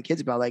talk to the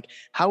kids about. Like,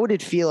 how would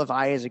it feel if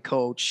I, as a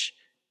coach,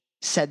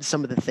 said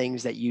some of the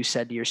things that you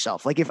said to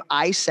yourself? Like, if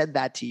I said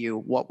that to you,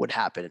 what would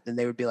happen? And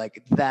they would be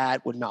like,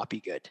 that would not be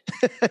good.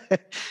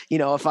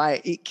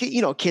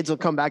 If kids will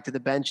come back to the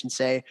bench and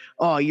say,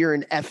 oh, you're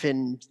an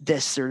effing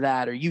this or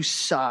that, or you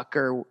suck,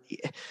 or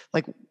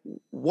like,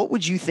 what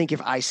would you think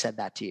if I said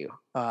that to you?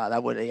 I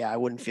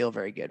wouldn't feel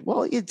very good.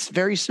 Well, it's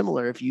very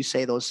similar if you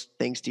say those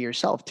things to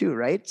yourself too,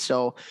 right?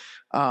 So,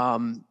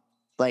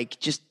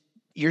 just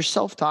your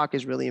self-talk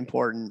is really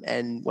important.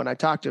 And when I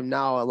talk to them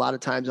now, a lot of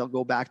times I'll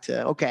go back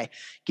to, okay,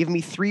 give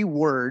me 3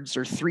 words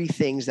or 3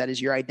 things that is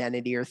your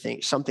identity or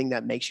something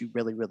that makes you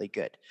really, really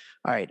good.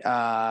 All right.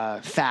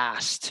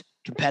 Fast,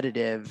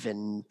 competitive,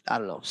 and I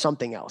don't know,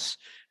 something else.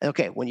 And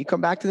okay. When you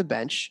come back to the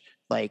bench,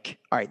 like,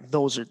 all right,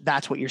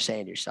 that's what you're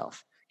saying to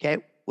yourself.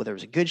 Okay. Whether it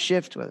was a good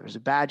shift, whether it was a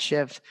bad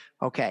shift.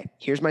 Okay.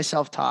 Here's my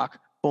self-talk.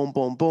 Boom,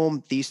 boom,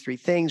 boom. These 3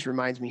 things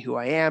reminds me who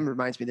I am,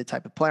 reminds me the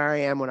type of player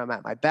I am when I'm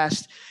at my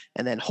best.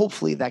 And then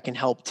hopefully that can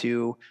help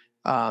to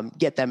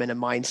get them in a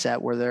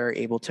mindset where they're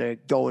able to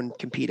go and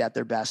compete at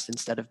their best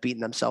instead of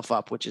beating themselves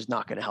up, which is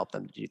not going to help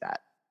them to do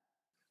that.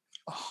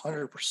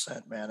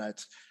 100%, man.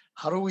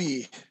 How do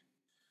we,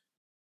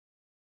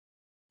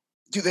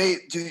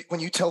 when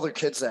you tell their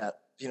kids that,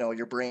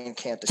 your brain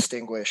can't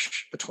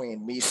distinguish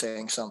between me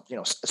saying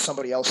something,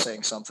 somebody else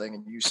saying something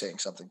and you saying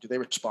something, do they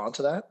respond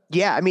to that?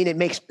 Yeah. I mean, it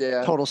makes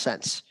total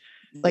sense.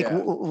 Like,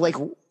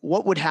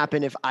 what would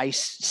happen if I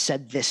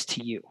said this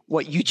to you,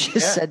 what you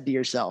just said to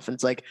yourself? And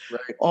it's like,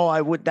 right. Oh, I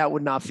would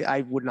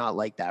not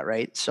like that.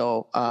 Right.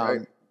 So,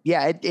 right.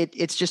 Yeah,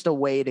 it's just a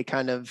way to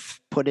kind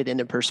of put it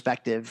into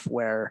perspective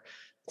where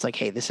it's like,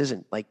 hey, this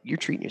isn't like you're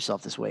treating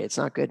yourself this way. It's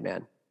not good,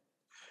 man.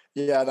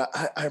 Yeah. And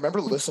I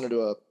remember listening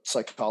to a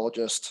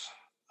psychologist,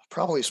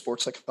 probably a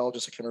sports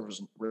psychologist. I can't remember if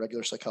it was a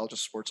regular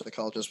psychologist, sports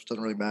psychologist, it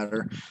doesn't really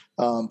matter.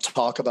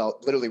 Talk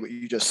about literally what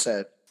you just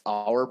said.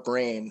 Our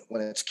brain,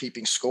 when it's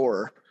keeping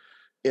score,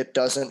 it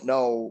doesn't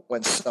know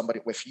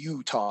if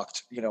you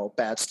talked,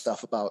 bad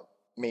stuff about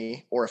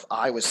me, or if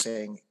I was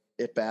saying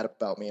it bad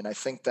about me. And I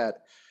think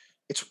that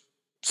it's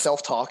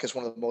self-talk is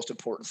one of the most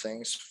important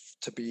things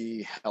to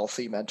be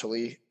healthy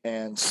mentally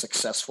and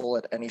successful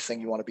at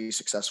anything you want to be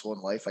successful in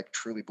life. I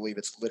truly believe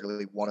it's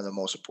literally one of the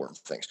most important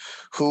things.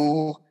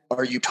 Who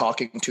are you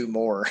talking to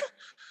more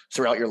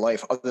throughout your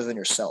life other than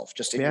yourself,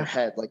 just in your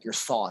head, like your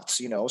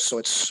thoughts, so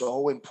it's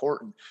so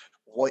important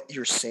what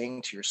you're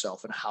saying to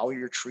yourself and how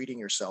you're treating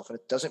yourself. And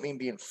it doesn't mean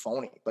being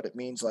phony, but it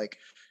means like,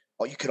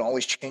 you can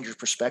always change your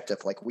perspective,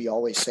 like we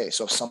always say.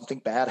 So if something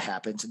bad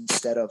happens,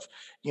 instead of,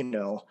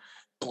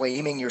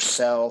 blaming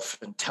yourself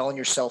and telling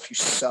yourself you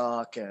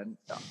suck and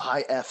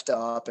I effed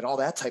up and all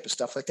that type of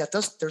stuff like that,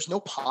 there's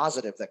no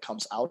positive that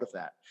comes out of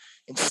that.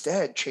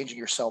 Instead, changing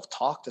your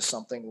self-talk to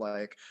something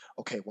like,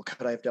 okay, what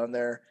could I have done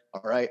there?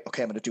 All right,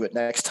 okay, I'm going to do it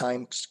next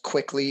time. Just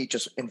quickly,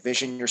 just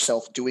envision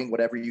yourself doing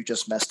whatever you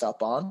just messed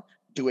up on,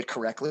 do it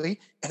correctly,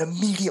 and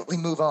immediately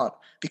move on,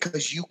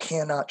 because you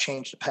cannot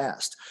change the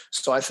past.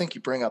 So I think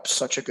you bring up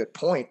such a good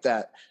point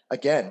that,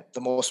 again,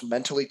 the most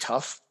mentally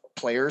tough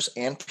players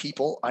and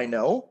people I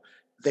know,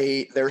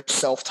 their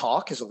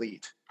self-talk is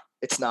elite.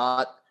 It's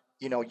not,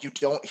 you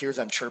don't hear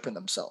them chirping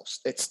themselves.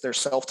 It's their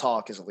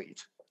self-talk is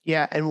elite.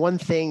 Yeah. And one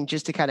thing,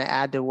 just to kind of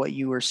add to what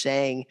you were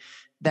saying,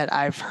 that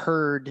I've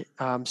heard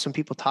some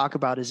people talk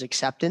about is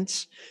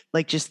acceptance,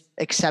 like just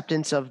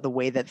acceptance of the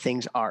way that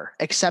things are,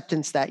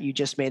 acceptance that you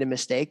just made a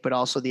mistake, but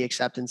also the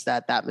acceptance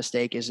that that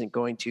mistake isn't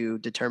going to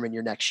determine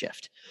your next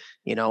shift.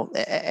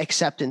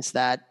 Acceptance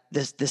that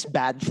this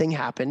bad thing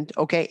happened.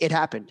 Okay, it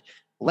happened.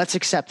 Let's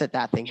accept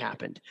that thing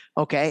happened.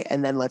 Okay.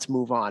 And then let's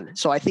move on.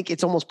 So I think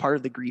it's almost part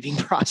of the grieving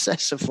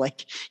process of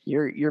like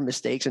your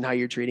mistakes and how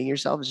you're treating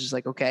yourself. It's just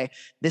like, okay,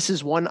 this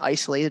is one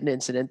isolated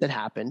incident that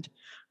happened.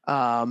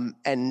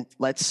 And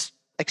let's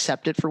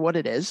accept it for what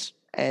it is,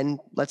 and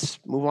let's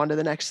move on to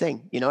the next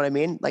thing. You know what I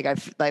mean? Like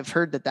I've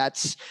heard that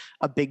that's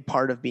a big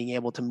part of being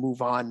able to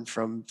move on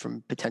from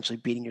potentially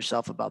beating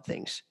yourself about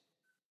things.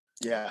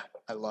 Yeah.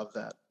 I love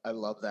that.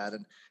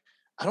 And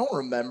I don't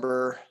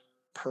remember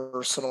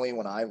personally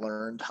when I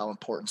learned how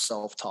important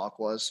self-talk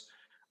was.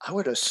 I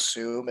would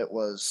assume it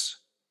was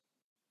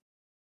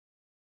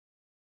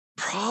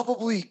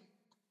probably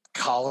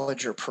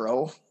college or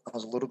pro. I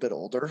was a little bit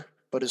older,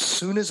 but as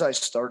soon as I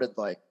started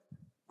like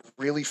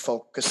really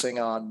focusing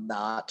on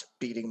not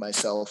beating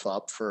myself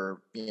up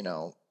for,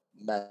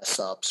 mess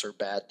ups or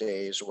bad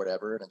days or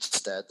whatever, and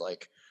instead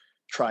like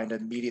trying to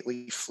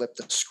immediately flip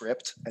the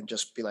script and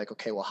just be like,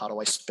 okay, well, how do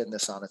I spin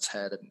this on its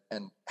head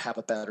and have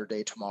a better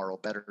day tomorrow,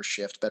 better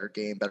shift, better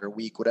game, better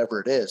week, whatever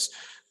it is.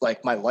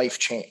 Like my life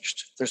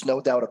changed. There's no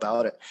doubt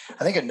about it.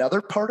 I think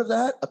another part of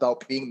that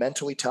about being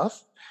mentally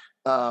tough,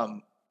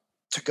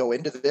 to go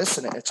into this,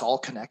 and it's all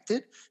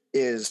connected,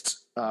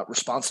 is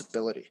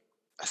responsibility.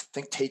 I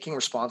think taking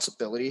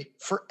responsibility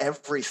for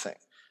everything.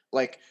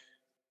 Like,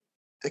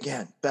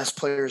 again, best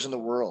players in the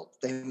world,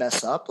 they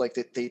mess up. Like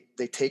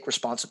they take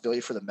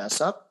responsibility for the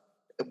mess up,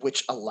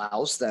 which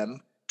allows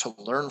them to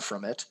learn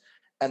from it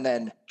and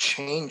then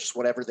change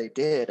whatever they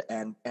did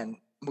and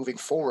moving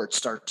forward,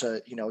 start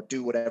to,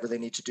 do whatever they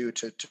need to do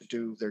to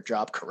do their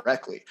job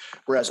correctly.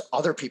 Whereas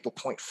other people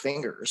point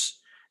fingers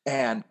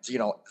and,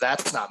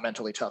 that's not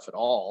mentally tough at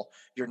all.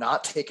 You're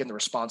not taking the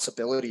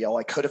responsibility. Oh,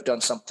 I could have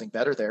done something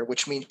better there,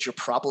 which means you're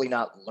probably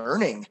not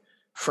learning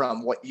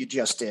from what you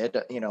just did,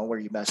 where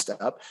you messed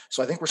up.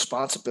 So I think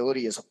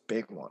responsibility is a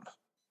big one.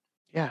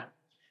 Yeah.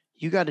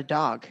 You got a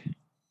dog.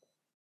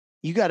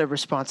 You got a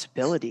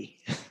responsibility.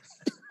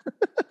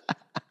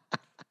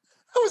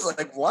 I was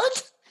like,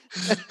 what?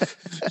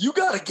 You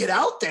got to get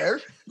out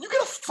there. You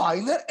got to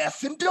find that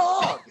effing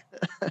dog.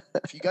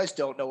 If you guys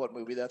don't know what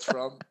movie that's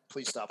from,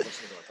 please stop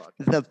listening to our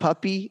podcast. The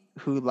puppy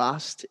who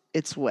lost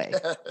its way.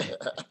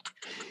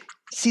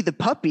 See, the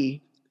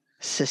puppy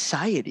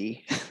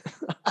society.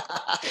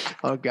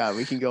 Oh God,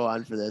 we can go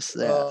on for this.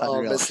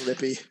 Oh, Miss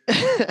Lippy.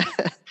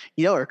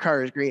 Her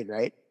car is green,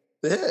 right?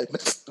 Yeah,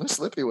 Miss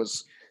Lippy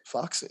was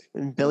foxy.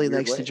 And Billy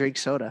likes to drink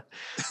soda.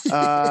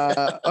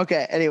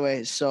 Okay.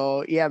 Anyway,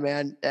 so yeah,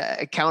 man,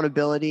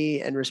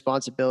 accountability and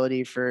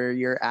responsibility for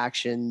your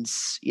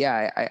actions.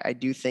 Yeah, I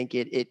do think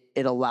it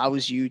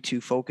allows you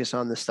to focus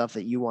on the stuff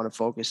that you want to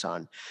focus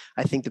on.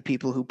 I think the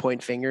people who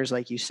point fingers,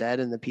 like you said,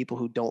 and the people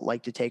who don't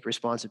like to take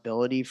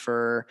responsibility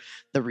for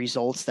the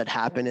results that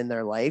happen in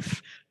their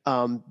life,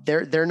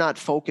 they're not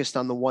focused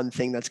on the one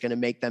thing that's going to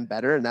make them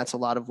better. And that's a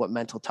lot of what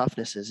mental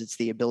toughness is. It's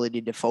the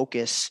ability to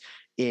focus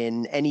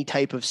in any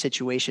type of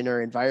situation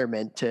or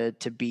environment to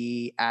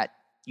be at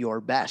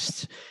your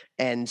best.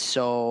 And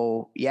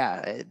so,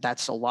 yeah,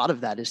 that's a lot of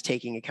that is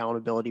taking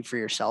accountability for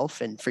yourself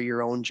and for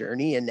your own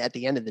journey. And at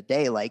the end of the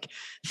day, like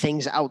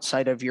things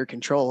outside of your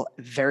control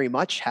very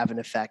much have an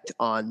effect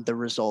on the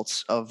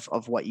results of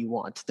what you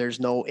want. There's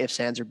no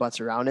ifs, ands, or buts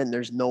around it. And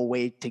there's no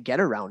way to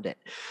get around it.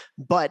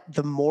 But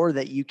the more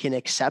that you can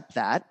accept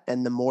that,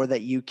 and the more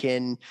that you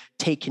can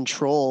take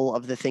control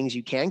of the things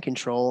you can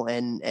control,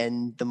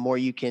 and the more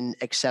you can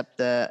accept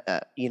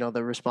the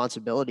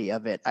responsibility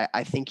of it,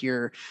 I think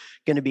you're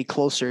going to be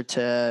closer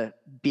to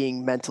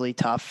being mentally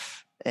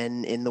tough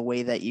and in the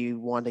way that you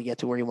want to get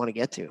to where you want to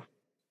get to.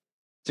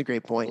 It's a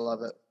great point. I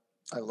love it.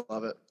 I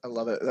love it. I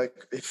love it.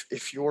 Like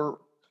if you're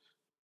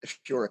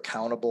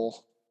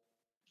accountable,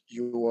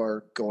 you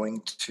are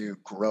going to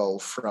grow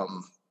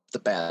from the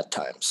bad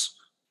times,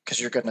 because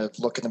you're going to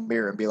look in the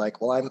mirror and be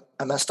like, well,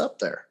 I messed up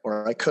there,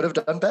 or I could have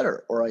done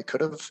better, or I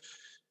could have,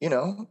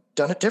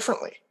 done it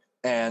differently.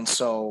 And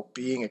so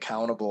being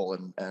accountable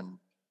and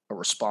a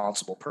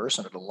responsible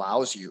person, it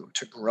allows you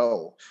to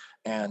grow.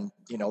 And,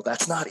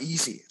 that's not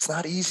easy. It's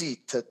not easy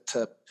to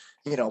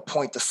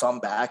point the thumb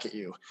back at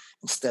you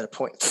instead of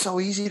point. It's so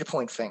easy to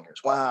point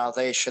fingers. Wow,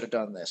 they should have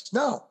done this.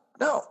 No,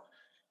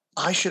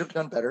 I should have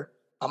done better.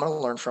 I'm going to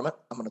learn from it.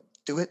 I'm going to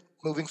do it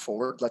moving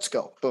forward. Let's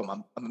go. Boom.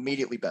 I'm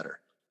immediately better.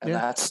 And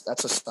that's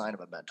a sign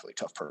of a mentally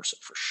tough person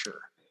for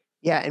sure.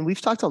 Yeah. And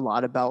we've talked a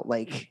lot about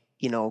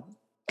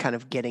kind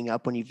of getting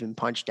up when you've been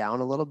punched down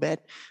a little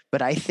bit.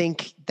 But I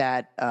think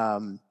that,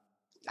 a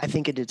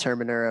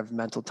determiner of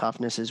mental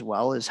toughness as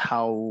well is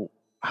how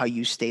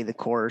you stay the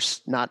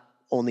course, not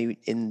only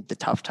in the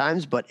tough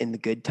times, but in the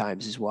good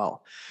times as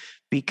well.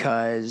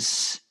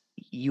 Because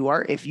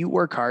if you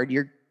work hard,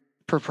 you're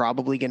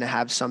probably going to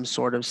have some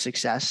sort of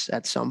success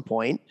at some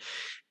point.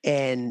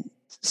 And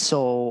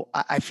so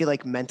I feel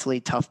like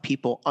mentally tough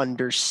people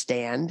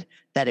understand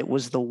that it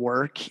was the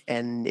work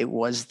and it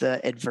was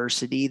the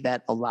adversity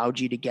that allowed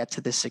you to get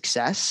to the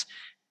success.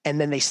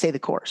 And then they stay the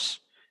course,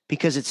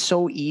 because it's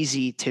so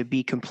easy to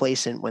be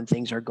complacent when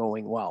things are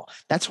going well.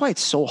 That's why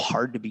it's so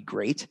hard to be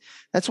great.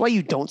 That's why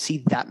you don't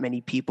see that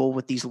many people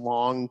with these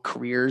long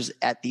careers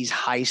at these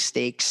high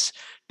stakes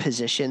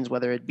positions,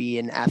 whether it be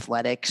in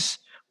athletics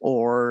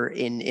or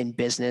in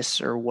business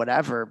or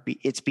whatever.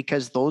 It's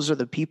because those are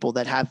the people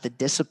that have the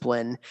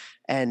discipline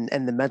and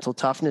the mental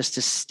toughness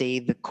to stay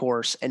the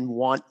course and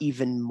want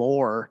even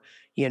more,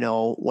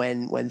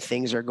 when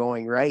things are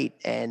going right.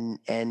 And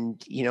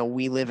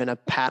we live in a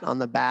pat on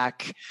the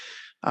back,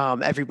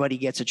 everybody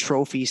gets a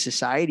trophy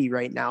society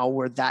right now,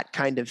 where that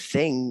kind of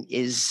thing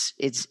it's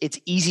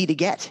easy to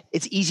get.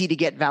 It's easy to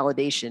get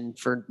validation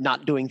for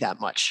not doing that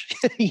much,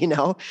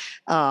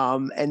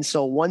 and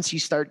so once you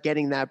start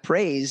getting that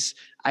praise,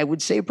 I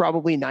would say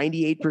probably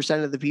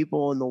 98% of the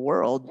people in the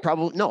world,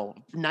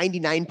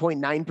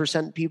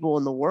 99.9% people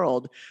in the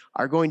world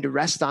are going to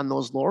rest on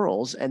those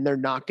laurels, and they're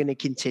not going to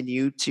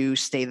continue to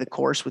stay the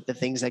course with the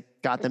things that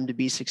got them to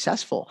be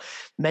successful.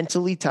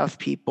 Mentally tough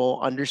people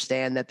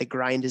understand that the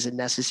grind is a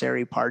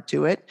necessary part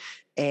to it,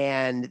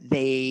 and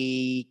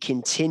they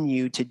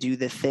continue to do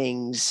the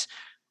things.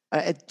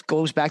 It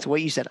goes back to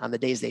what you said: on the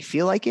days they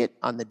feel like it,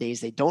 on the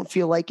days they don't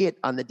feel like it,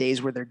 on the days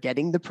where they're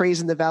getting the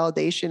praise and the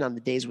validation, on the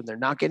days when they're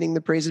not getting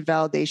the praise and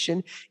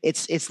validation.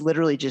 It's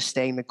literally just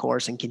staying the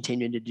course and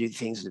continuing to do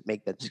things that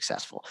make them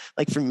successful.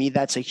 Like for me,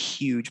 that's a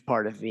huge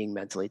part of being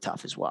mentally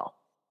tough as well.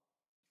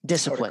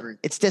 Discipline.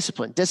 It's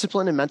discipline.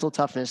 Discipline and mental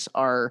toughness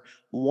are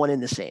one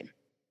and the same.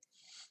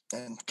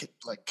 And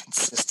like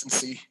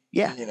consistency.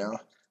 Yeah.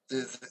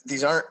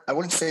 These aren't, I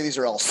wouldn't say these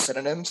are all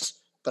synonyms,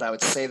 but I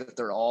would say that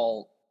they're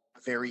all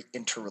very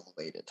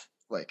interrelated.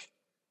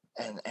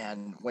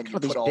 And when you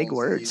put all big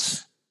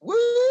words,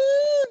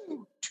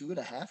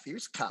 2.5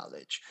 years of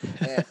college,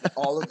 and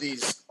all of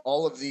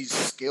these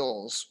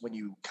skills, when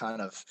you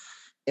kind of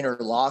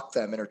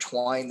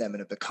intertwine them,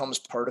 and it becomes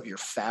part of your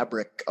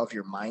fabric of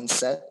your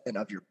mindset and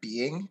of your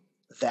being,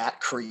 that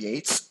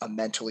creates a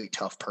mentally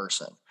tough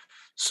person.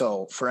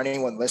 So for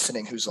anyone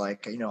listening who's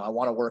like, I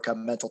want to work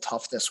on mental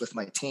toughness with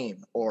my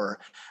team, or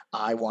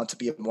I want to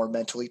be a more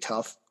mentally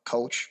tough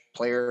coach,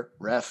 player,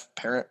 ref,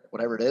 parent,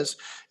 whatever it is,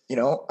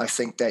 I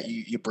think that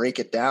you break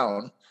it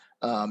down,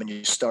 and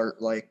you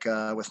start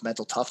with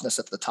mental toughness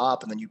at the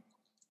top, and then you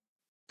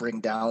bring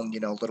down,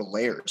 little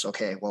layers.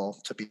 Okay, well,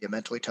 to be a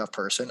mentally tough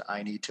person,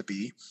 I need to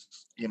be,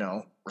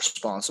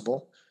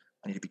 responsible.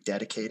 I need to be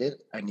dedicated.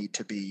 I need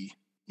to be,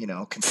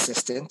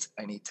 consistent.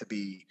 I need to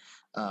be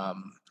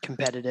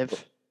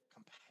competitive,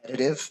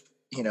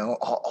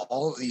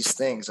 all of these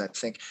things. I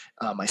think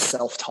my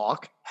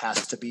self-talk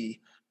has to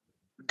be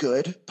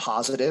good,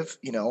 positive,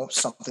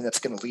 something that's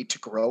going to lead to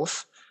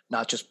growth,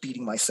 not just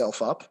beating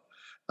myself up.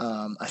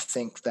 I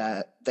think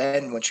that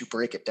then once you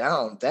break it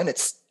down, then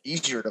it's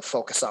easier to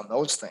focus on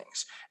those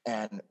things.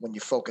 And when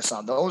you focus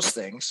on those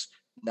things,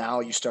 now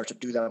you start to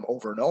do them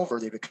over and over.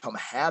 They become a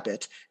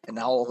habit. And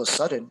now all of a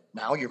sudden,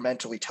 now you're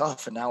mentally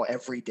tough. And now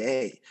every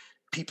day,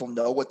 people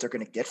know what they're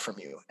going to get from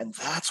you. And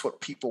that's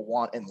what people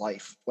want in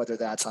life, whether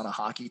that's on a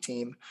hockey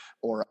team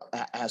or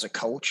as a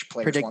coach.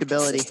 Players want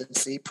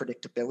consistency,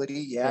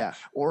 predictability. Yeah.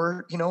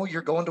 Or,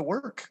 you're going to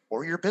work,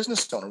 or you're a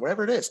business owner,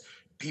 whatever it is.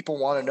 People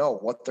want to know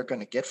what they're going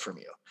to get from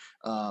you.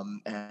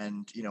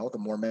 And the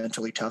more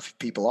mentally tough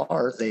people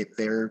are, they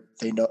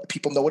know,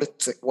 people know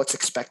what's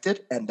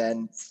expected, and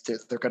then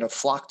they're going to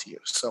flock to you.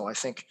 So I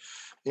think,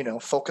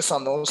 focus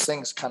on those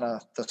things, kind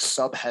of the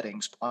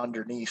subheadings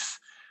underneath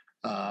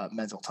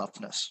mental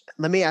toughness.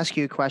 Let me ask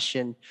you a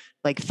question.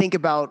 Think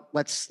about,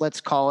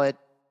 let's call it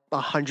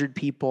 100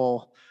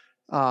 people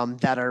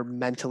that are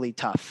mentally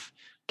tough.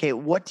 Okay,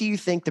 what do you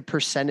think the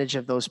percentage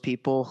of those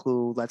people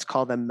who, let's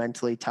call them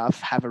mentally tough,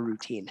 have a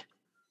routine?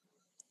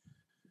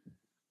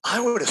 I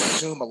would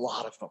assume a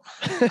lot of them.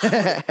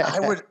 I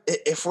would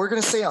if we're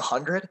going to say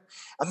 100,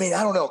 I mean,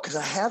 I don't know. Cause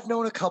I have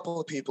known a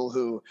couple of people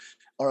who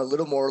are a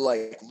little more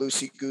like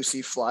loosey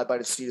goosey, fly by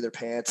the seat of their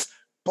pants.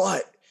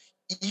 But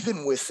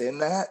even within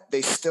that,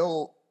 there's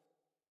still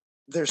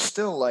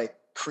like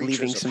creatures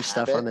Leaving of some habit.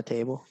 stuff on the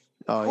table.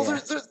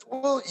 Oh,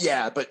 Well,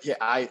 yeah. but yeah,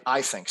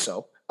 I think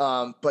so.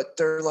 But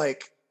they're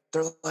like,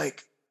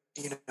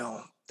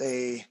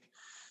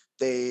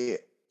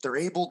 they're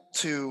able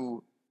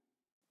to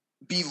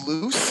be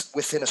loose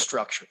within a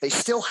structure. They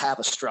still have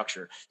a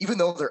structure, even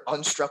though they're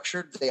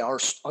unstructured. They are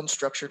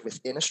unstructured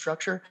within a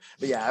structure.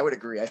 But yeah, I would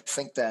agree. I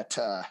think that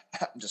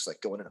I'm just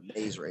like going in a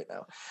maze right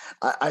now.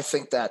 I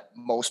think that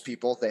most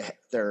people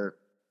they're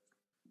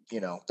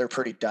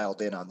pretty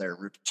dialed in on their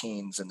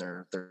routines and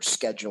their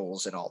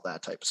schedules and all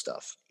that type of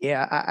stuff.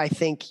 Yeah, I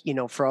think,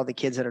 for all the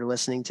kids that are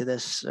listening to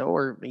this,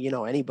 or,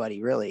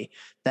 anybody really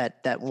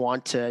that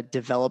want to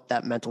develop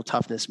that mental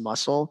toughness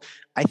muscle,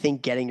 I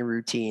think getting a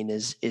routine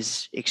is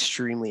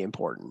extremely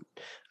important.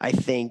 I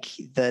think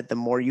that the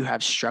more you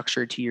have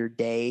structure to your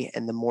day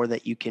and the more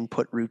that you can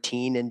put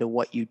routine into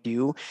what you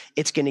do,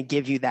 it's going to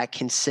give you that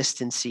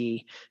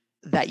consistency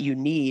that you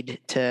need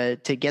to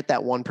get that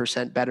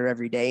 1% better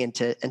every day and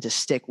to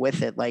stick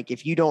with it. Like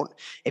if you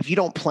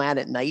don't plan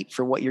at night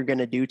for what you're going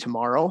to do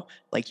tomorrow,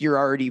 like you're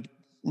already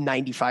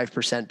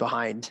 95%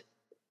 behind.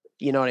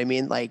 You know what I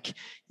mean? Like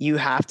you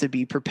have to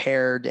be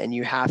prepared and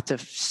you have to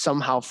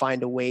somehow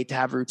find a way to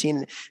have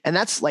routine. And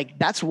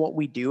that's what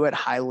we do at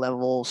high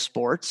level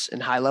sports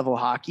and high level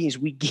hockey is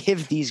we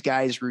give these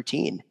guys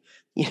routine.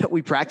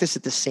 We practice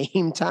at the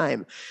same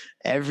time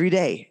every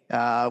day.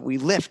 We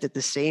lift at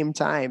the same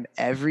time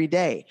every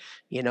day.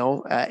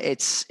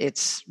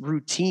 It's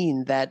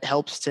routine that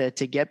helps to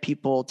get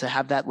people to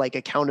have that like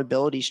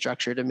accountability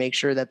structure to make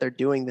sure that they're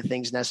doing the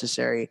things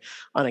necessary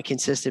on a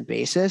consistent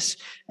basis.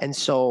 And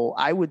so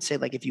I would say,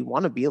 like, if you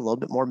want to be a little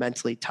bit more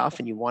mentally tough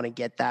and you want to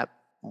get that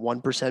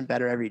 1%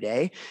 better every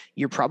day,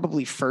 your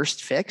probably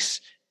first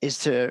fix is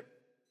to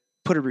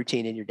put a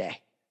routine in your day.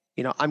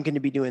 I'm going to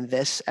be doing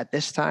this at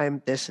this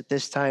time, this at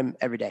this time,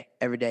 every day.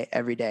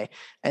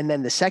 And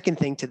then the second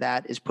thing to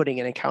that is putting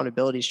an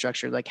accountability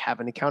structure, like have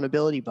an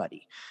accountability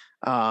buddy,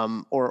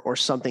 or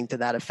something to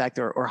that effect,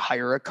 or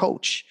hire a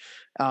coach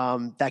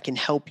that can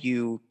help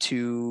you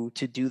to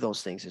do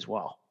those things as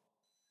well.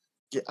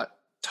 Yeah,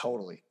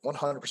 totally.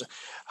 100%.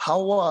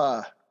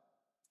 How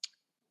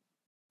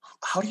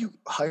do you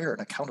hire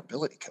an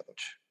accountability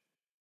coach?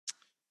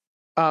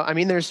 I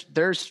mean, there's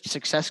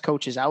success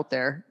coaches out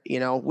there,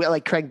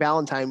 like Craig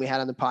Ballantyne we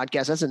had on the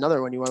podcast. That's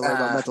another one you want to learn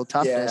about mental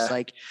toughness. Yeah.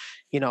 Like,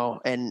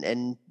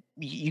 and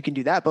you can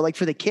do that, but like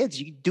for the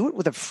kids, you do it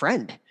with a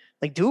friend,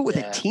 like do it with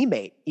a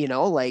teammate,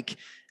 like,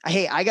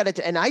 hey, I got it.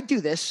 And I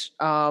do this.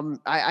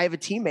 I have a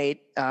teammate,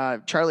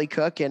 Charlie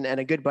Cook, and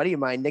a good buddy of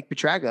mine, Nick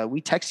Petraga.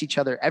 We text each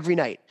other every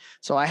night.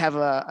 So I have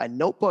a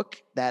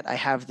notebook that I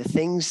have the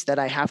things that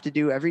I have to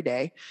do every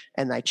day.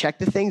 And I check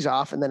the things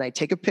off and then I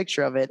take a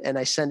picture of it and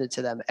I send it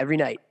to them every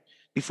night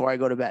before I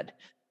go to bed.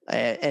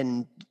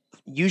 And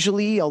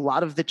usually a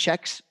lot of the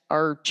checks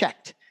are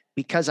checked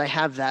because I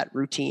have that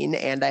routine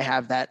and I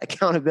have that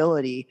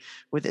accountability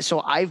with it. So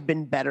I've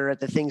been better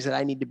at the things that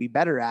I need to be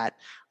better at.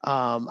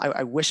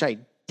 I wish I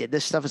did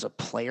this stuff as a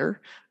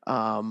player.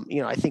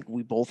 I think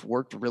we both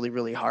worked really,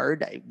 really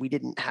hard. We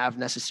didn't have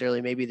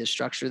necessarily maybe the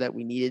structure that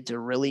we needed to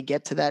really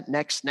get to that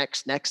next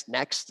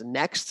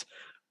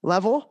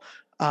level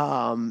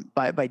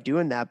by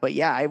doing that. But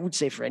yeah, I would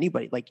say for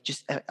anybody, like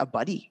just a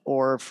buddy,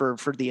 or for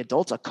the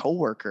adults, a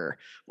coworker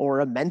or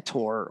a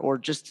mentor, or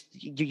just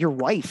your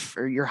wife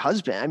or your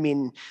husband. I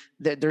mean,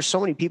 there's so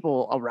many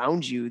people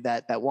around you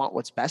that want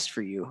what's best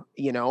for you,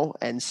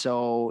 and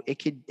so it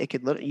could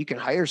you can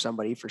hire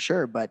somebody for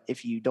sure. But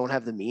if you don't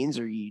have the means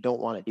or you don't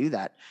want to do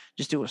that,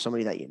 just do it with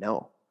somebody that you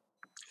know.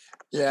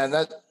 Yeah. And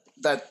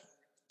that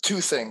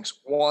two things.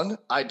 One,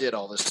 I did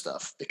all this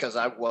stuff because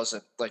I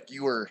wasn't like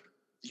you were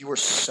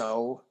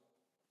so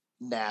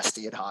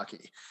nasty at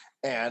hockey.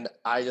 And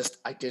I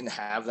didn't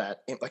have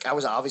that. Like I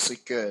was obviously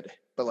good,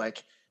 but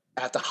like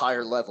at the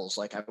higher levels,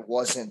 like I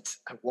wasn't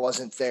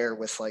there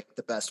with like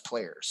the best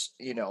players,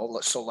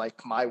 so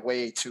like my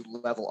way to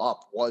level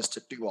up was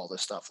to do all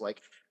this stuff.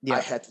 Like I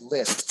had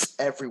lists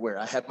everywhere.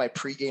 I had my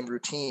pregame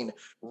routine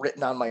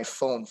written on my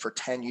phone for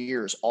 10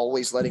 years,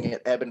 always letting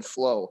it ebb and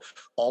flow,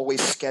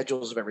 always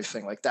schedules of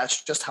everything. Like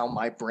that's just how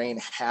my brain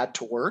had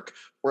to work,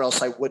 or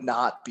else I would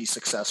not be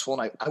successful.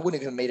 And I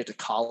wouldn't even made it to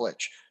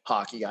college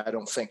hockey, I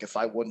don't think, if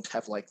I wouldn't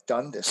have like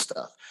done this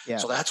stuff. Yeah.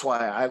 So that's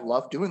why I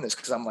love doing this,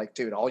 because I'm like,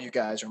 dude, all you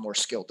guys are more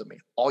skilled than me.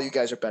 All you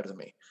guys are better than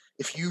me.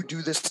 If you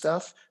do this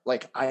stuff,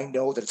 like I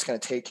know that it's going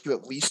to take you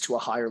at least to a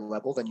higher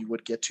level than you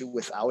would get to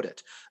without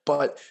it.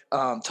 But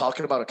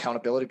talking about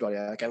accountability, buddy,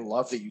 like I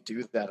love that you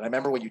do that. And I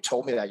remember when you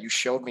told me that, you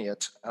showed me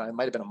it. It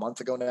might have been a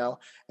month ago now,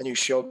 and you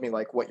showed me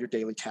like what your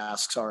daily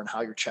tasks are and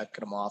how you're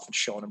checking them off and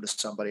showing them to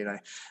somebody. And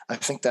I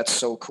think that's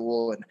so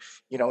cool. And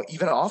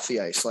even off the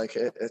ice, like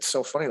it's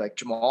so funny. Like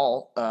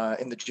Jamal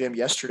in the gym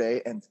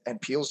yesterday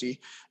and Peelsy,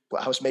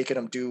 I was making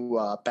them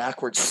do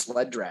backwards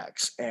sled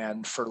drags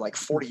and for like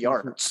 40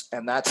 yards.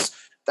 And that's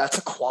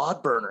a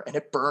quad burner and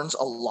it burns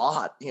a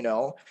lot, you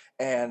know?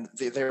 And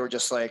they were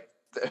just like,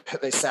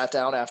 they sat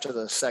down after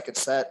the second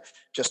set,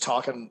 just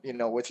talking, you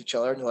know, with each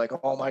other. And they're like,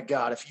 oh my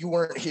God, if you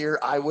weren't here,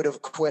 I would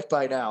have quit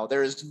by now.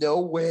 There is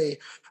no way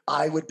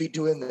I would be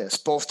doing this.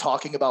 Both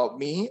talking about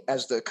me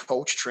as the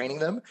coach training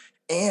them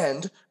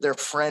and their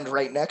friend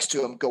right next to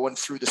them going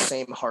through the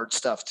same hard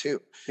stuff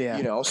too. Yeah.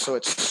 You know, so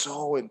it's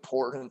so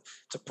important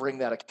to bring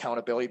that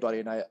accountability buddy.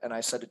 And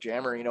I said to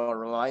Jammer, you know, it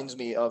reminds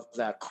me of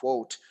that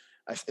quote.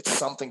 It's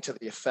something to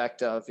the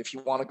effect of, if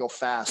you want to go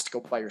fast, go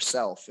by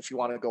yourself. If you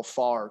want to go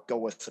far, go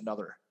with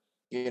another,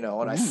 you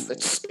know, and it's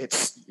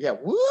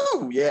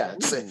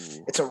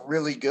a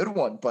really good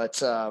one,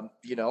 but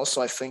you know,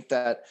 so I think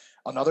that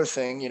another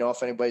thing, you know,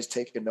 if anybody's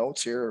taking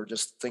notes here or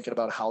just thinking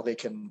about how they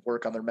can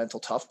work on their mental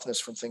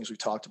toughness from things we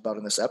talked about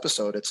in this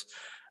episode, it's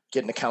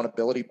get an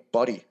accountability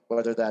buddy,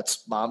 whether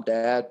that's mom,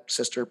 dad,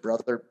 sister,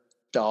 brother,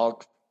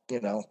 dog,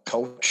 you know,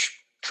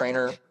 coach,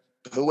 trainer,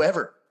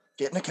 whoever.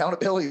 Get an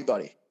accountability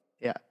buddy.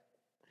 Yeah.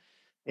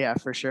 Yeah,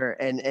 for sure.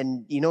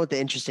 And you know what the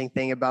interesting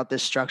thing about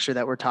this structure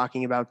that we're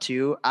talking about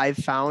too, I've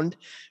found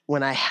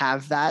when I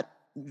have that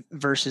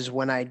versus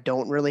when I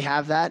don't really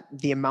have that,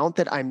 the amount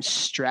that I'm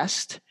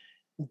stressed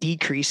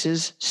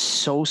decreases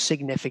so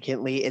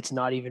significantly. It's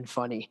not even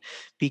funny,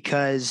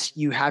 because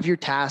you have your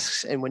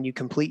tasks, and when you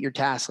complete your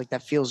task, like,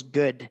 that feels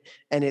good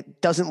and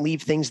it doesn't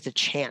leave things to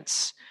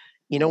chance.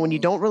 You know, when you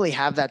don't really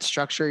have that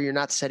structure, you're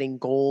not setting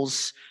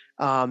goals.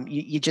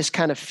 You just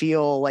kind of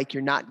feel like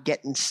you're not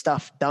getting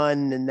stuff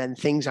done, and then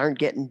things aren't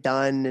getting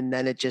done. And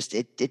then it just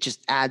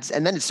adds,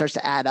 and then it starts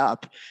to add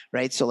up.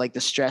 Right. So like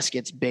the stress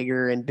gets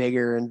bigger and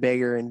bigger and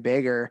bigger and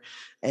bigger.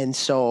 And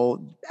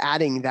so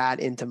adding that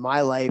into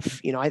my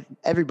life, you know,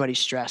 everybody's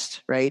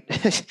stressed, right?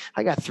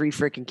 I got 3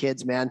 freaking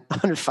kids, man,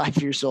 under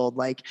 5 years old.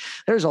 Like,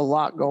 there's a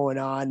lot going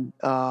on.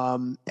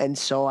 And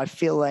so I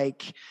feel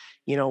like,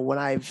 you know, when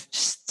I've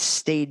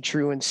stayed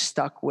true and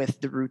stuck with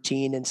the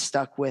routine and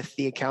stuck with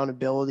the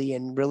accountability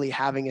and really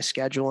having a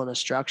schedule and a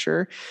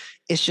structure,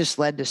 it's just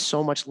led to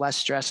so much less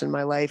stress in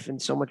my life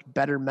and so much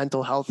better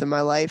mental health in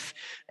my life.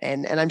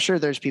 And I'm sure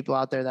there's people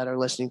out there that are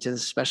listening to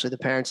this, especially the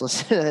parents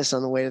listening to this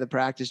on the way to the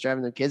practice,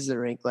 driving their kids to the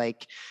rink.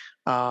 Like,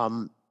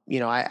 you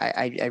know,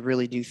 I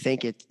really do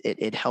think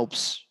it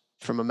helps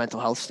from a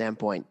mental health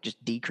standpoint,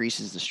 just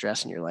decreases the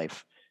stress in your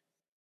life.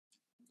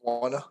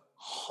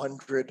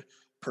 100%.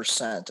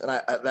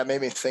 And that made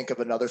me think of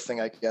another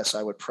thing I guess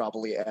I would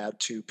probably add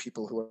to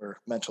people who are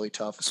mentally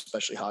tough,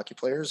 especially hockey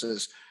players,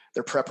 is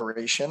their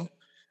preparation.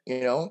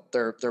 You know,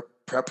 they're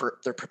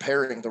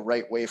preparing the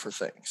right way for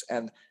things.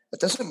 And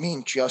that doesn't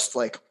mean just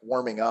like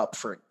warming up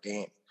for a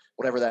game,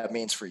 whatever that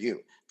means for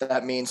you.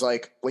 That means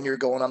like when you're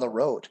going on the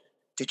road,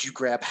 did you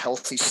grab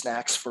healthy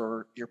snacks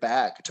for your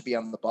bag to be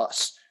on the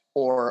bus?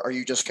 Or are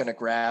you just going to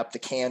grab the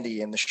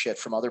candy and the shit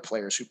from other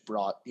players who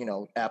brought, you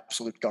know,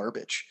 absolute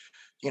garbage?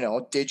 You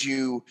know, did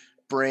you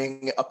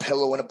bring a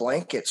pillow and a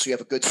blanket so you have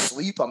a good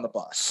sleep on the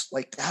bus?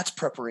 Like, that's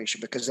preparation,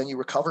 because then you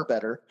recover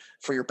better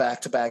for your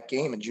back-to-back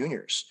game in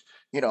juniors,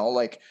 you know,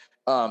 like,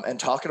 and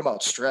talking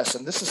about stress.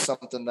 And this is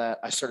something that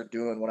I started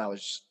doing when I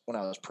was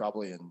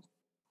probably in,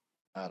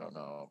 I don't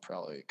know,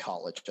 probably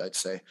college, I'd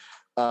say,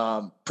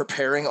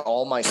 preparing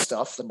all my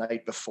stuff the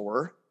night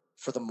before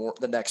for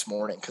the next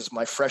morning. Cause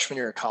my freshman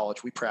year of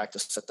college, we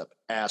practiced at the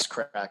ass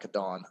crack of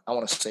dawn. I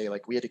want to say,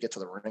 like, we had to get to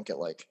the rink at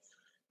like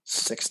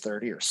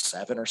 6:30 or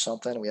 7 or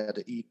something. We had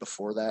to eat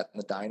before that in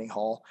the dining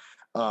hall.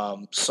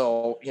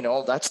 So, you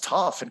know, that's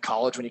tough in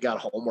college when you got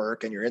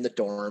homework and you're in the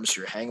dorms,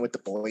 you're hanging with the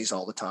boys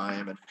all the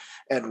time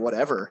and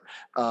whatever.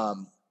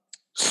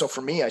 So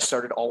for me, I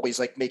started always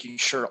like making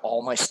sure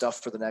all my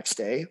stuff for the next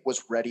day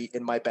was ready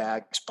in my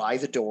bags by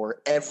the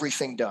door,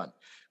 everything done,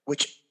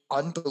 which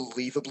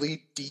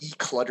unbelievably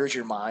declutters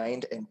your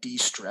mind and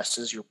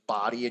de-stresses your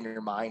body and your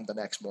mind the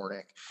next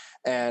morning.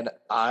 And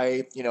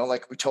I, you know,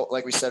 like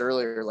we said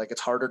earlier, like,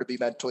 it's harder to be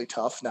mentally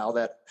tough now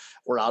that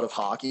we're out of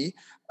hockey.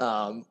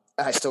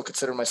 I still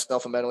consider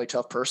myself a mentally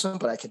tough person,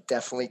 but I can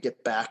definitely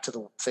get back to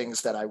the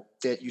things that I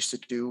used to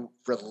do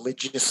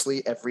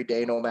religiously every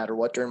day, no matter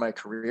what, during my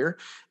career.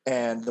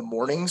 And the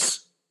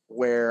mornings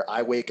where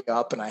I wake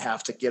up and I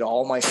have to get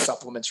all my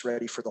supplements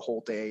ready for the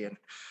whole day and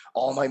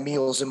all my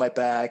meals in my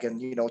bag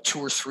and, you know, 2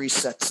 or 3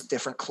 sets of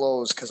different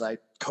clothes because I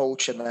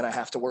coach and then I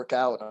have to work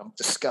out and I'm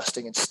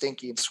disgusting and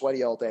stinky and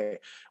sweaty all day.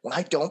 When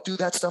I don't do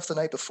that stuff the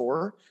night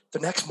before, the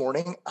next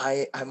morning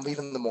I'm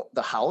leaving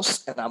the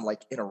house and I'm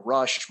like in a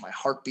rush. My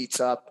heart beats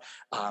up.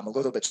 I'm a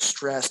little bit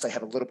stressed. I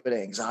have a little bit of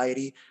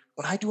anxiety.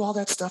 When I do all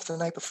that stuff the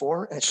night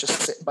before and it's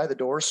just sitting by the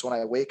door, so when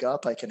I wake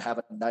up, I can have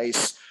a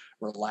nice,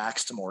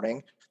 relaxed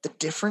morning. The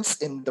difference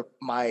in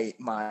my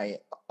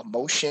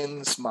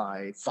emotions,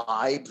 my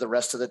vibe, the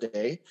rest of the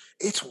day,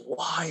 it's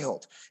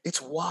wild.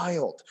 It's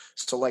wild.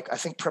 So like, I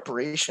think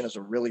preparation is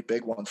a really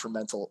big one for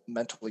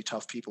mentally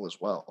tough people as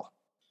well.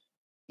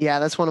 Yeah,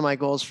 that's one of my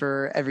goals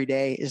for every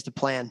day is to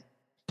plan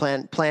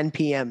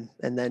PM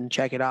and then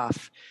check it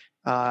off.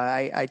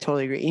 I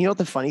totally agree. You know what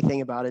the funny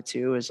thing about it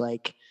too is,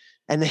 like,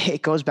 And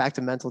it goes back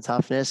to mental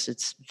toughness.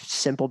 It's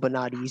simple, but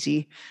not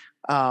easy.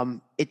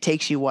 It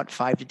takes you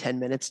 5 to 10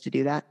 minutes to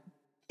do that,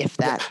 if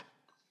that.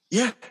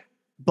 Yeah.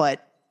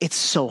 But it's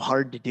so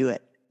hard to do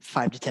it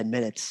 5 to 10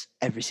 minutes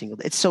every single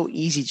day. It's so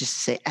easy just to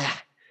say,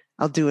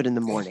 I'll do it in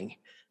the morning.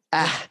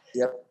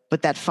 Yep.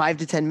 But that 5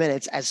 to 10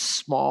 minutes, as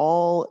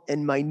small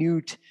and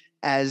minute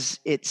as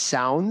it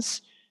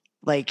sounds,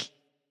 like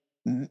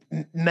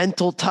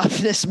mental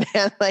toughness,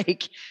 man,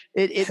 like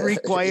it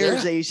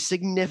requires a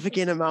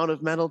significant amount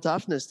of mental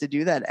toughness to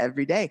do that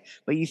every day.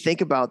 But you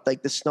think about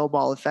like the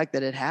snowball effect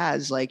that it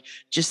has, like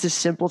just the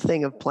simple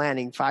thing of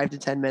planning 5 to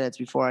 10 minutes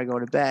before I go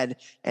to bed,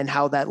 and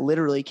how that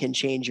literally can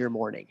change your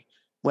morning,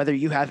 whether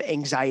you have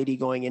anxiety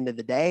going into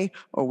the day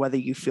or whether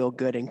you feel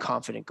good and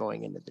confident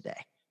going into the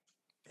day.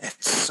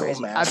 It's so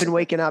massive. I've been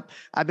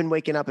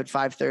waking up at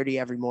 5:30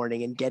 every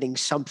morning and getting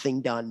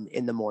something done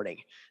in the morning.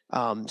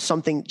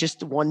 Something,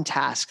 just one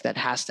task that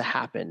has to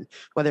happen,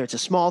 whether it's a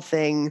small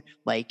thing,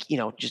 like,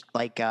 just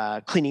like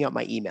cleaning up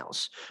my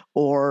emails,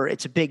 or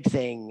it's a big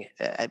thing,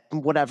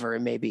 whatever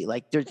it may be.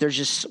 Like there's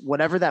just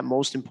whatever that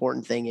most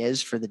important thing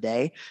is for the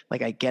day.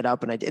 Like I get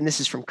up and this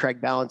is from Craig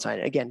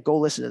Ballantyne. Again, go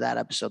listen to that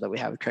episode that we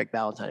have with Craig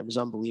Ballantyne. It was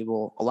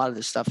unbelievable. A lot of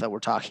the stuff that we're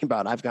talking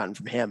about, I've gotten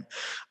from him.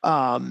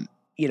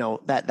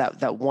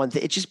 That one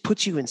thing, it just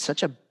puts you in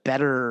such a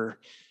better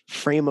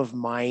frame of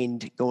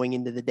mind going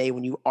into the day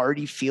when you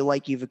already feel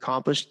like you've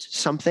accomplished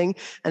something.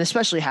 And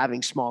especially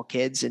having small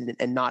kids and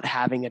not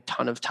having a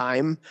ton of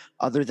time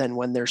other than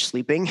when they're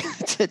sleeping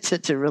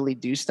to really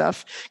do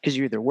stuff, because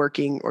you're either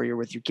working or you're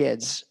with your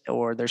kids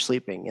or they're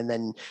sleeping, and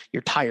then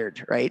you're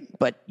tired, right?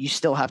 But you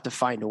still have to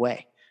find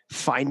a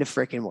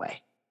freaking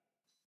way.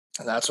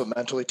 And that's what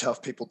mentally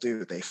tough people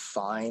do. They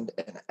find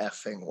an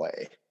effing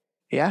way.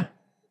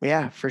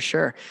 Yeah, for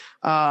sure.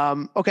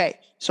 Okay,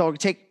 so we'll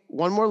take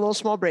one more little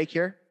small break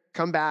here,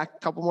 come back, a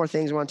couple more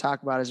things I want to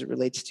talk about as it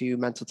relates to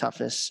mental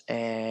toughness,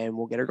 and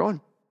we'll get her going.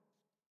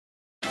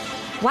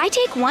 Why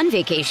take one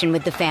vacation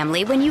with the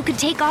family when you could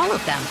take all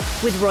of them?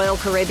 With Royal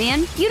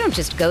Caribbean, you don't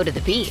just go to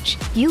the beach.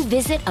 You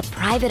visit a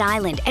private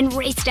island and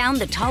race down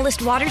the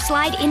tallest water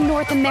slide in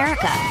North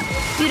America.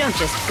 You don't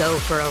just go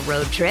for a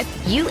road trip.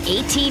 You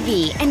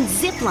ATV and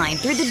zip line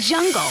through the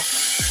jungle.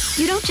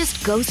 You don't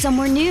just go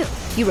somewhere new.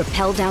 You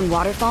rappel down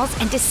waterfalls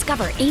and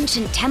discover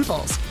ancient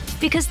temples.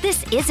 Because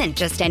this isn't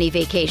just any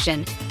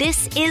vacation.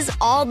 This is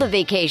all the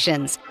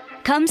vacations.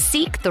 Come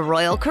seek the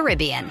Royal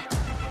Caribbean.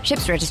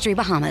 Ships Registry,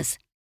 Bahamas.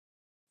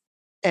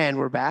 And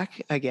we're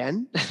back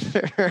again.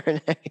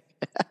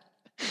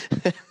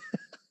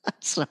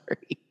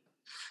 Sorry.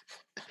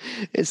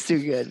 It's too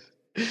good.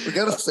 We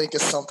got to think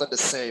of something to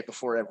say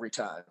before every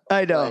time.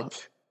 I know.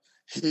 Like,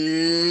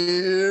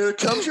 here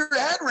comes your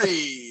ad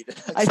read.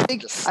 I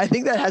think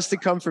that has to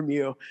come from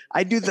you.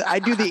 I do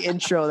the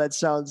intro that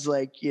sounds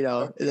like,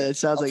 that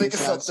sounds like it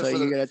sounds, so you're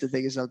going to have to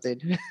think of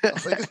something. I'll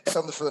think of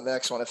something for the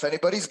next one. If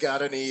anybody's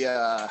got any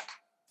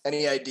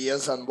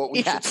ideas on what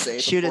we should say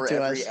before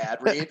every ad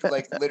read,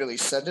 like literally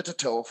send it to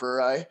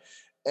Topher,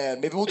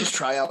 and maybe we'll just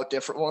try out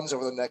different ones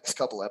over the next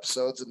couple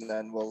episodes, and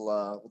then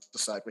we'll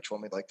decide which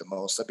one we like the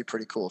most. That'd be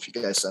pretty cool if you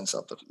guys send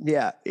something.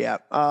 Yeah.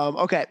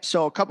 Okay,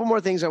 so a couple more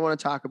things I want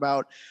to talk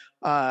about.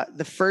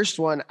 The first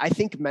one, I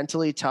think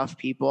mentally tough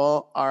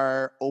people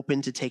are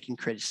open to taking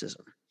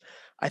criticism.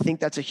 I think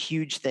that's a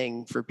huge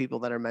thing for people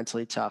that are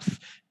mentally tough,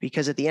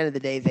 because at the end of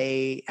the day,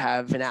 they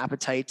have an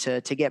appetite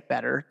to get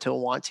better, to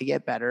want to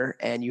get better,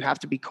 and you have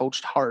to be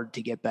coached hard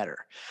to get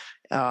better.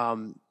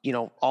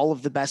 All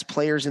of the best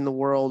players in the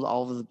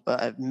world,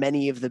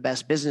 many of the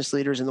best business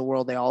leaders in the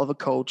world, they all have a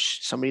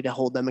coach, somebody to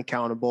hold them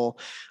accountable.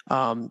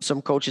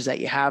 Some coaches that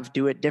you have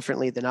do it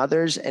differently than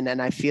others. And then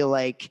I feel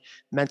like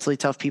mentally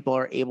tough people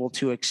are able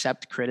to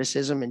accept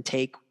criticism and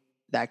take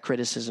that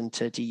criticism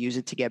to use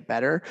it to get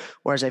better.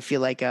 Whereas I feel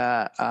like,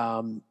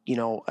 an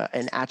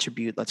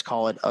attribute, let's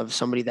call it, of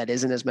somebody that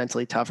isn't as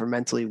mentally tough or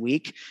mentally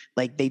weak,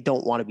 like they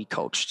don't want to be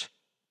coached.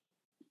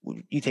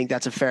 You think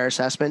that's a fair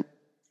assessment?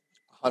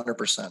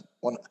 100%.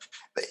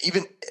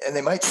 And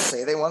they might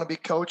say they want to be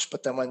coached,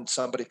 but then when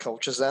somebody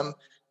coaches them,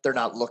 they're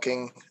not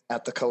looking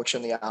at the coach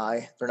in the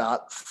eye. They're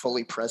not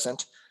fully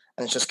present.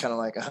 And it's just kind of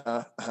like,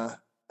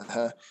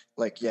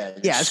 like, yeah.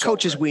 Yeah. As so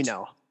coaches, right.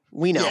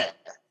 we know.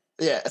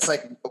 Yeah. It's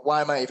like,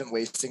 why am I even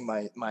wasting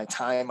my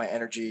time, my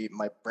energy,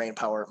 my brain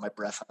power, my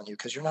breath on you?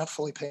 Cause you're not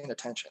fully paying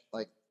attention.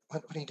 Like,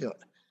 what are you doing?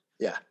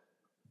 Yeah.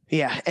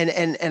 Yeah.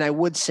 And I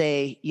would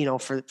say,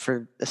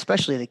 for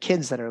especially the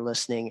kids that are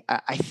listening,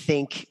 I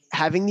think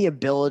having the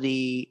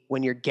ability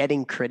when you're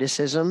getting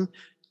criticism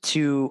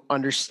to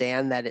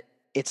understand that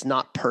it's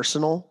not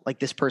personal. Like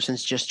this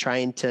person's just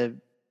trying to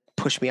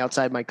push me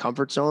outside my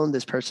comfort zone.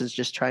 This person's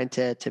just trying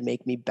to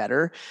make me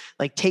better.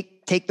 Like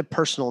take the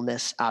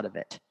personalness out of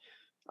it.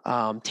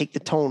 Take the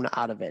tone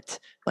out of it.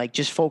 Like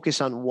just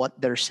focus on what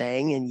they're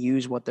saying and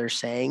use what they're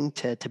saying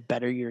to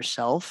better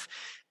yourself.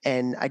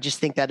 And I just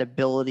think that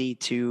ability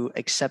to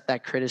accept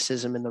that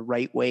criticism in the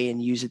right way and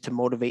use it to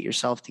motivate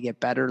yourself to get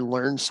better,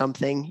 learn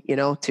something,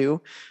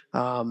 too.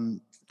 I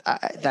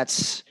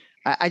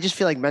just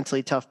feel like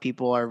mentally tough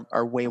people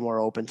are way more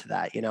open to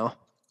that,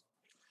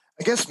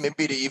 I guess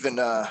maybe to even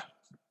to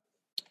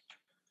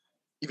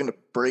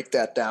break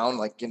that down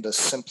like into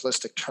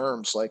simplistic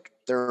terms, like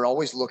they're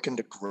always looking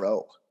to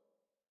grow.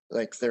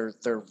 Like they're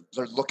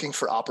looking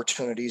for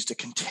opportunities to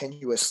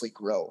continuously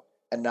grow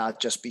and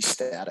not just be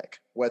static.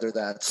 Whether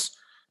that's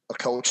a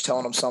coach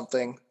telling them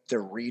something,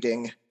 they're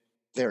reading,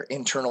 their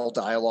internal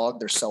dialogue,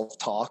 their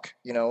self-talk,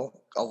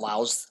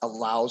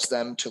 allows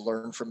them to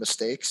learn from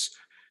mistakes.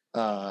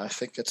 I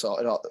think it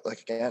all like,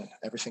 again,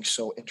 everything's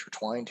so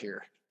intertwined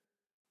here.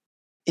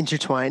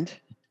 Intertwined.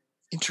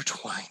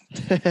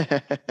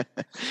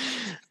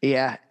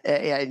 Yeah.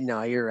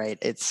 No, you're right.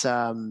 It's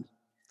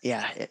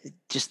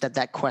just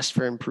that quest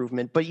for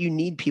improvement, but you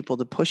need people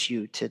to push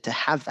you to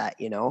have that,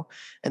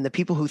 and the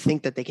people who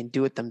think that they can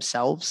do it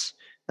themselves,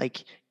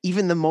 like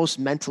even the most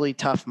mentally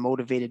tough,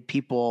 motivated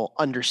people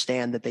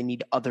understand that they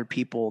need other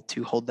people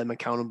to hold them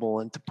accountable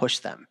and to push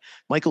them.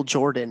 Michael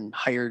Jordan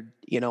hired,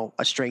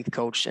 a strength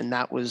coach, and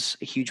that was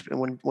a huge,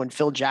 when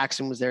Phil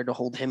Jackson was there to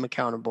hold him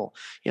accountable,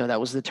 that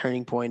was the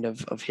turning point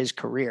of his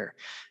career.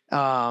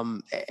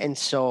 And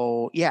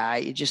so,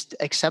 you just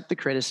accept the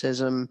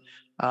criticism,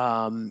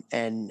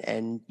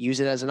 and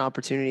use it as an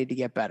opportunity to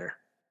get better.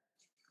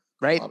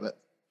 Right. Love it.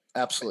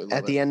 Absolutely.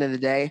 At the end of the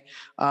day.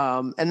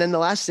 And then the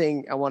last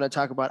thing I want to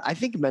talk about, I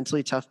think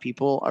mentally tough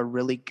people are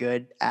really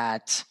good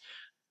at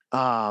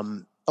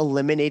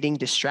eliminating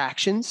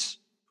distractions,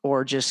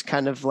 or just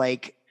kind of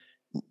like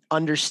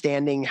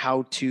understanding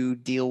how to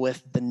deal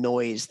with the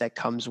noise that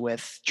comes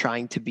with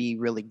trying to be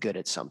really good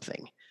at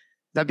something.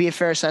 That'd be a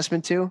fair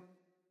assessment too.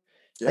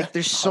 Yeah, like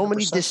there's so 100%.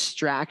 Many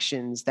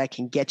distractions that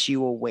can get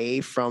you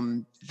away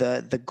from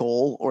the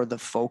goal or the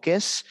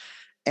focus.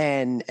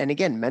 And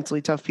again,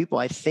 mentally tough people,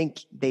 I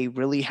think they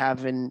really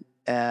have what's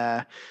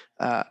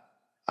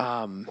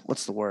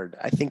the word?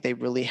 I think they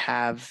really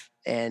have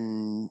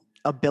an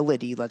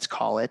ability, let's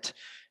call it,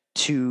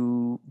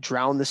 to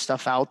drown the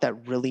stuff out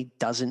that really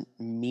doesn't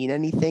mean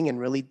anything and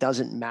really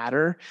doesn't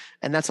matter.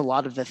 And that's a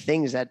lot of the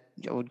things that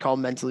I would call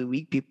mentally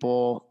weak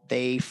people.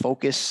 They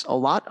focus a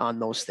lot on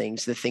those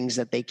things, the things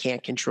that they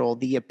can't control,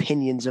 the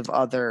opinions of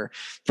the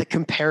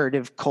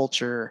comparative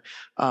culture,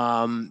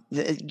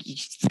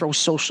 throw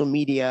social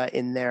media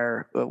in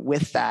there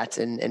with that,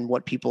 and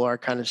what people are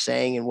kind of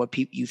saying and what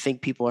you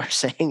think people are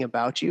saying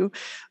about you.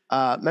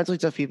 Mentally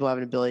tough people have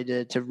an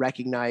ability to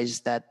recognize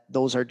that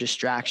those are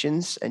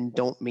distractions and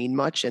don't mean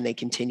much, and they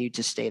continue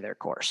to stay their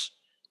course.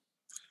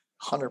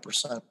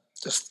 100%.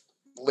 Just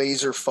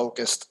laser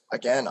focused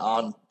again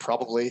on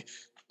probably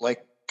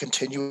like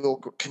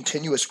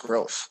continuous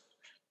growth.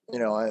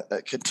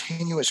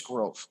 Continuous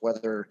growth,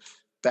 whether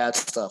bad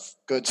stuff,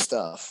 good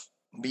stuff,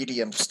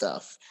 medium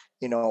stuff.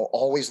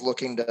 Always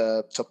looking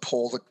to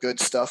pull the good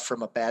stuff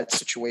from a bad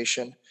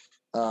situation.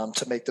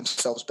 To make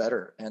themselves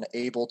better and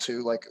able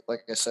to, like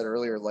I said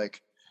earlier,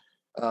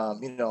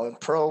 in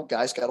pro,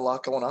 guys got a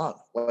lot going on,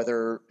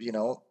 whether,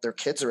 their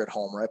kids are at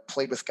home, or I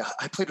played with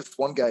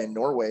one guy in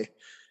Norway.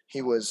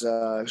 He was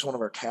one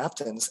of our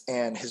captains,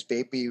 and his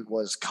baby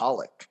was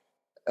colic.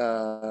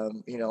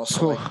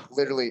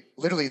 Literally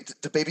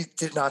the baby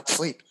did not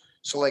sleep.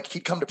 So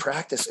he'd come to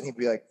practice and he'd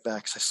be like,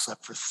 Vex, I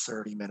slept for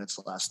 30 minutes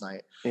last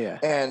night. Yeah.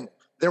 And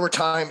there were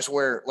times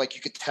where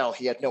you could tell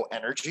he had no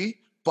energy,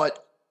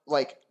 but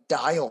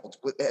dialed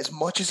with as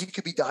much as he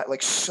could be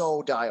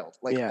so dialed,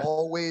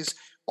 always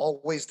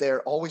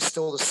there, always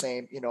still the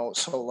same,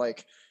 so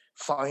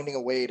finding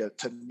a way to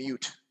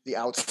mute the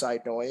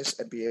outside noise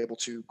and be able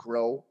to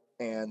grow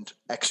and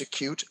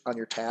execute on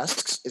your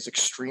tasks is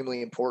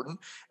extremely important.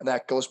 And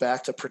that goes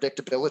back to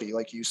predictability,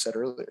 like you said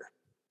earlier.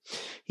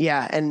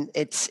 Yeah. And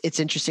it's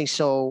interesting.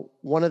 So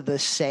one of the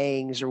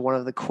sayings, or one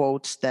of the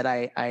quotes that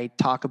I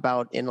talk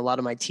about in a lot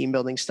of my team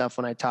building stuff,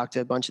 when I talk to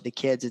a bunch of the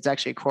kids, it's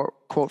actually a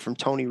quote from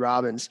Tony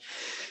Robbins.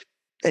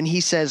 And he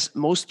says,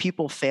 most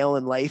people fail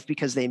in life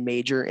because they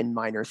major in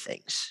minor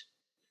things.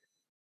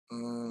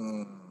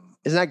 Isn't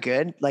that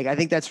good? I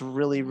think that's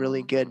really,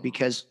 really good,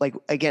 because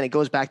again, it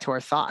goes back to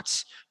our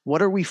thoughts.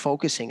 What are we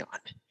focusing on?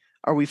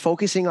 Are we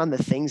focusing on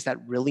the things that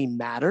really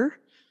matter?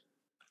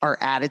 Our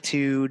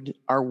attitude,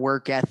 our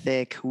work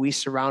ethic, who we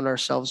surround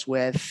ourselves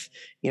with,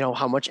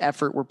 how much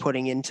effort we're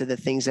putting into the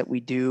things that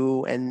we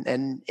do, and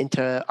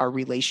into our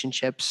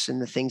relationships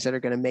and the things that are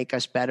going to make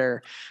us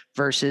better,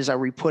 versus are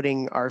we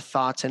putting our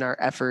thoughts and our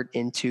effort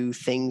into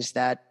things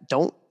that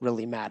don't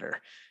really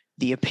matter?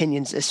 The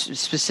opinions,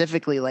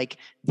 specifically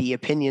the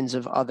opinions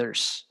of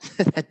others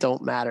that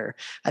don't matter.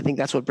 I think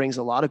that's what brings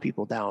a lot of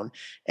people down.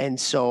 And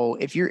so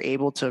if you're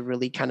able to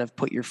really kind of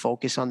put your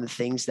focus on the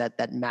things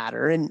that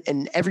matter,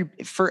 and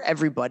for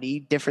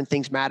everybody, different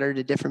things matter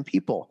to different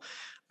people.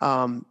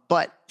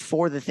 But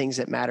for the things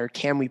that matter,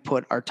 can we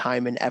put our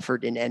time and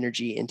effort and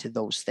energy into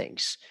those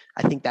things?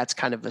 I think that's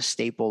kind of a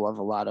staple of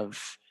a lot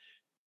of,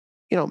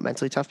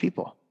 mentally tough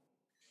people.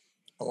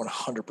 I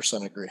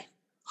 100% agree.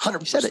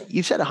 100%.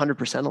 You've said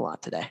 100% a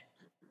lot today,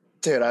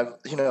 dude. I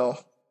feel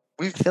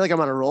like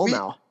I'm on a roll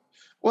now.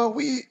 Well,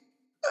 we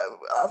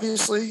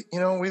obviously,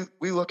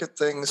 we look at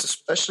things,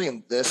 especially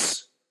in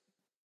this.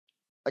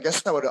 I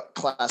guess I would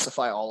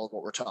classify all of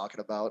what we're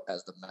talking about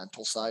as the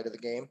mental side of the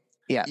game.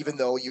 Yeah. Even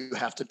though you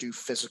have to do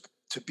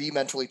to be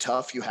mentally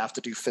tough, you have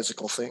to do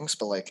physical things,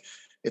 but like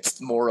it's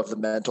more of the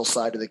mental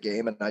side of the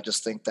game. And I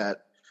just think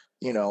that,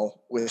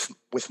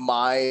 with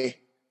my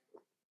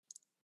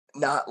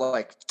not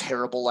like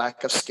terrible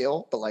lack of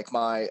skill, but like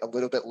a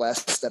little bit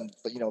less than,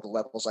 the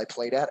levels I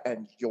played at,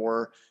 and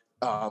your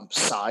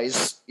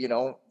size,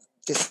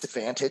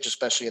 disadvantage,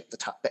 especially at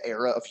the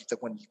era of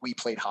when we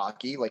played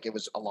hockey. Like it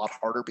was a lot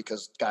harder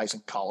because guys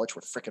in college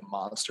were freaking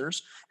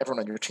monsters.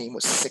 Everyone on your team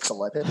was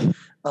 6'11".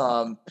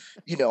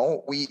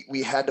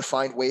 We had to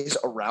find ways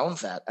around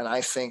that. And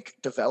I think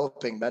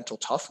developing mental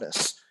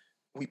toughness,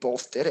 we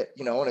both did it,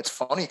 and it's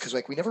funny because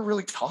like we never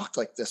really talked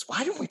like this.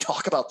 Why didn't we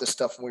talk about this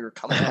stuff when we were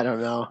coming up? I don't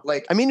know.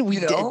 Like, I mean,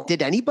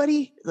 did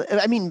anybody?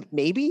 I mean,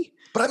 maybe.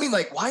 But I mean,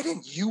 like, why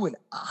didn't you and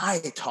I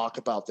talk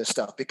about this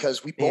stuff?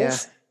 Because we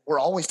both were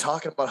always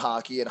talking about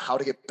hockey and how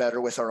to get better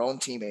with our own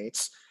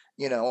teammates,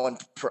 and,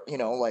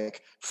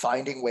 like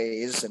finding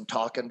ways and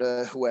talking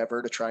to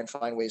whoever to try and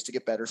find ways to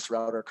get better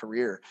throughout our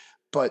career.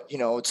 But,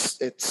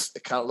 it's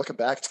kind of looking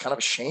back, it's kind of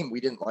a shame we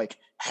didn't like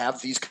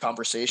have these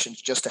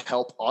conversations just to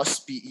help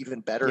us be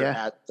even better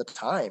at the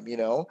time,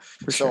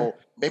 For so sure.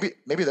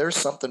 maybe there's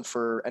something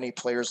for any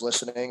players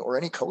listening or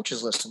any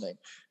coaches listening.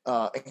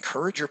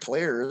 Encourage your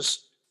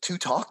players to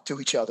talk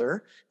to each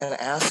other and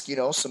ask,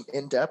 some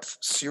in-depth,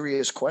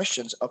 serious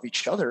questions of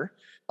each other.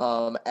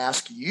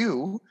 Ask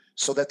you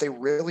so that they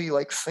really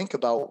like think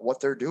about what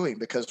they're doing,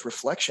 because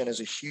reflection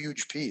is a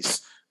huge piece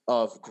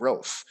of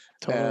growth,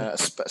 Totally.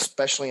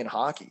 especially in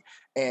hockey.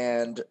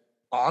 And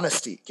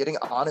honesty, getting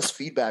honest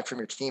feedback from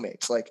your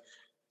teammates. Like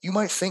you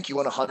might think you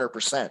went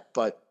 100%,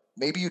 but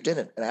maybe you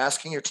didn't. And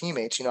asking your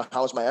teammates,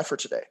 how was my effort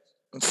today?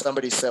 And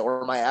somebody said,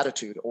 or my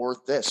attitude, or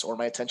this, or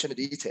my attention to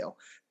detail.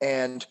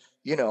 And,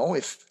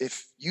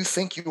 if you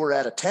think you were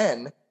at a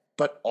 10,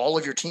 but all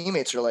of your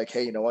teammates are like,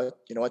 hey, you know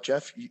what,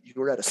 Jeff, you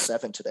were at a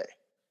 7 today.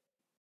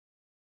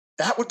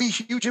 That would be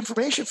huge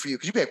information for you,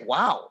 because you'd be like,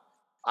 wow,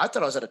 I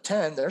thought I was at a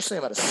 10. They're saying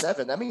I'm at a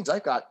 7. That means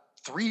I've got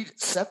 3,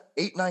 7,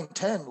 8, 9,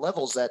 10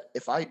 levels that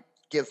if I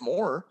give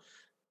more,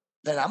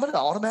 then I'm going to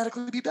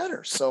automatically be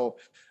better. So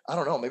I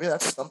don't know. Maybe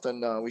that's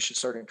something we should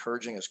start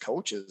encouraging as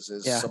coaches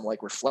is some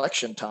like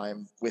reflection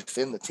time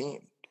within the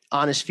team.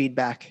 Honest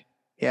feedback.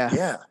 Yeah.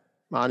 Yeah.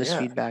 Honest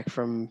feedback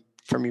from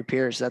your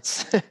peers.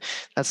 That's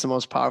the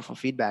most powerful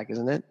feedback,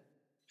 isn't it?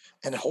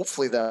 And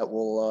hopefully that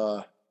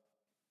will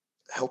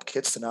help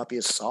kids to not be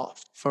as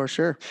soft. For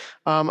sure.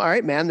 All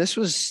right, man. This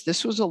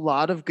was a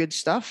lot of good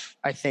stuff,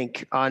 I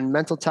think, on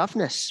mental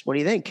toughness. What do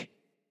you think?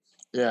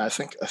 Yeah,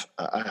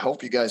 I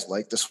hope you guys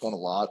like this one a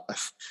lot.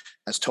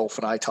 As Toph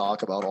and I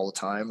talk about all the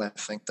time, I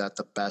think that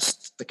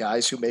the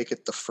guys who make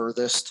it the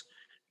furthest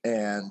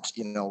and,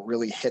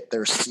 really hit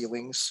their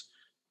ceilings,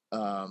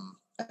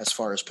 as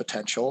far as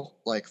potential,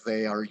 like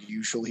they are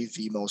usually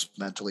the most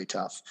mentally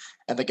tough.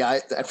 And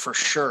and for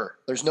sure,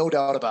 there's no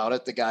doubt about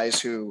it, the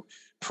guys who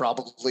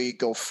probably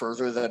go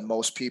further than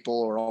most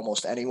people or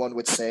almost anyone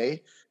would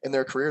say in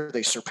their career,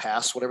 they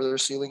surpass whatever their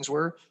ceilings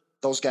were.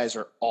 Those guys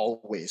are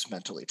always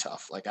mentally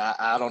tough. Like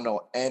I don't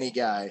know any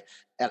guy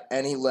at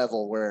any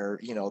level where,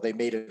 they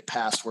made it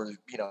past where,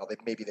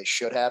 maybe they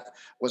should have,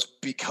 was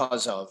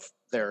because of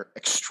their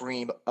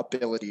extreme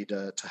ability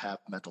to have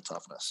mental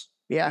toughness.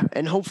 Yeah.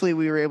 And hopefully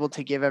we were able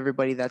to give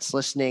everybody that's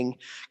listening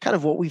kind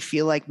of what we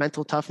feel like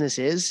mental toughness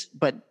is,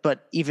 but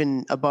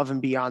even above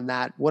and beyond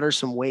that, what are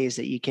some ways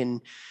that you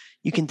can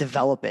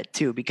develop it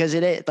too? Because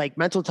like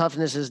mental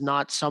toughness is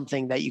not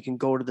something that you can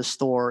go to the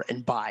store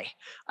and buy.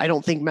 I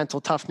don't think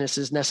mental toughness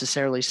is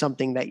necessarily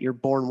something that you're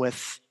born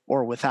with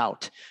or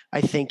without.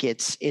 I think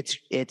it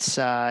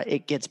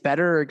gets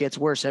better or it gets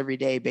worse every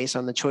day based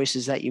on the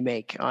choices that you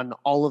make on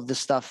all of the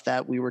stuff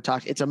that we were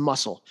talking. It's a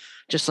muscle,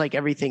 just like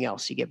everything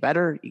else. You get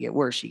better, you get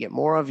worse, you get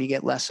more of, you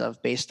get less of,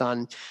 based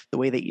on the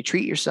way that you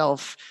treat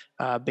yourself,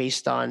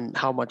 based on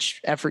how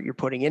much effort you're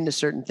putting into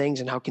certain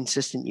things and how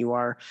consistent you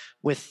are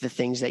with the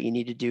things that you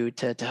need to do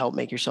to help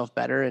make yourself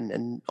better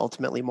and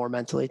ultimately more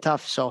mentally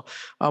tough. So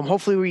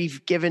hopefully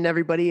we've given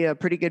everybody a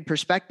pretty good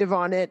perspective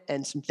on it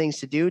and some things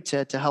to do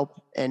to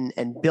help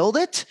and build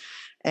it.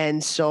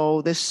 And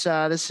so this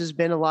has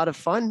been a lot of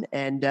fun.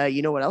 And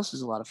you know what else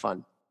is a lot of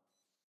fun?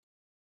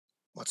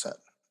 What's that?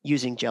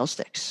 Using gel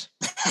sticks.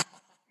 I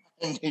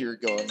knew you were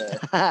going there.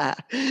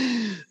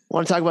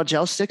 Want to talk about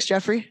gel sticks,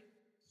 Jeffrey?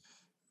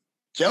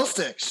 Gel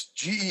sticks,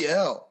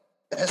 GELSTX.com.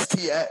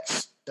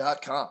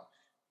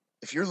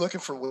 If you're looking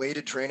for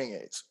weighted training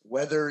aids,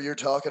 whether you're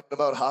talking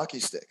about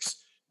hockey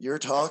sticks, you're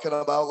talking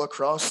about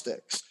lacrosse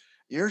sticks,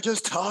 you're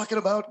just talking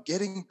about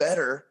getting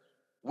better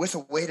with a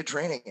weighted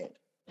training aid,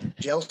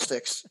 gel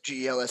sticks,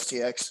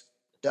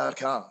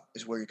 GELSTX.com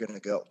is where you're going to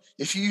go.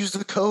 If you use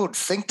the code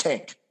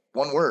ThinkTank,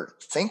 one word,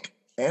 think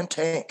and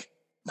tank,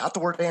 not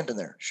the word and in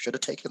there. Should have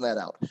taken that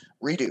out.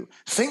 Redo.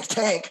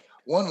 ThinkTank,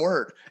 one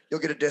word. You'll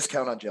get a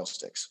discount on gel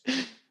sticks.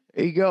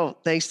 There you go.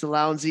 Thanks to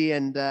Lounsey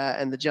and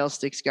the Gel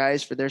Sticks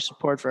guys for their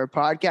support for our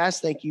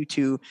podcast. Thank you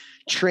to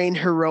Train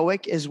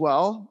Heroic as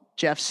well,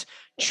 Jeff's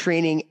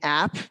training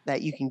app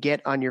that you can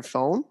get on your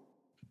phone.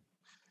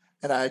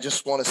 And I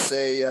just want to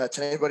say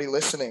to anybody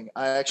listening,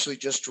 I actually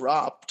just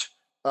dropped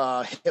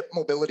hip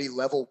mobility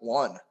level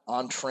 1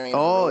 on Train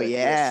Heroic.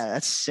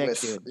 That's sick,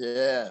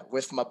 dude.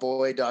 With my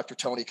boy, Dr.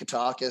 Tony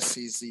Katakis.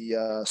 He's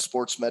the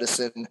sports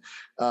medicine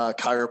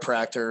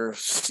chiropractor,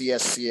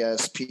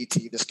 CSCS,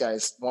 PT. This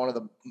guy's one of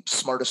the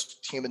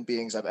smartest human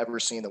beings I've ever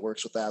seen that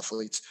works with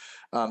athletes.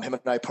 Him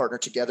and I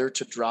partnered together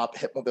to drop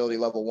hip mobility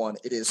level 1.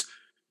 It is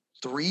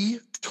 3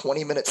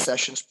 20-minute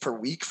sessions per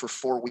week for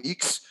 4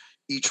 weeks.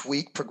 Each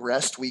week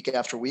progressed week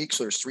after week.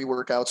 So there's 3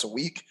 workouts a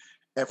week.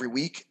 Every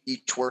week,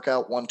 each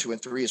workout 1, 2,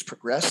 and 3 is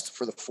progressed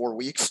for the 4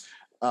 weeks.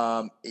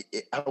 I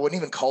wouldn't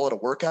even call it a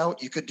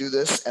workout. You could do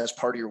this as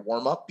part of your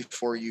warm-up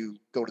before you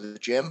go to the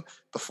gym,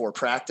 before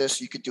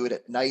practice. You could do it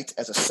at night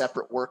as a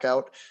separate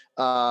workout,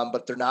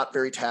 but they're not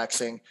very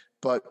taxing.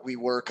 But we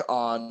work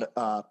on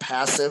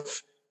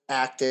passive,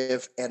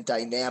 active, and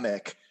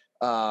dynamic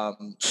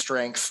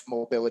strength,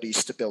 mobility,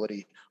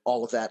 stability,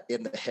 all of that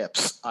in the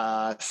hips.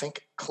 I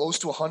think close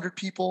to 100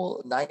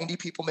 people, 90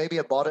 people maybe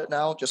have bought it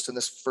now, just in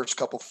this first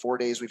couple 4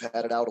 days we've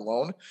had it out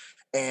alone.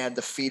 And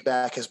the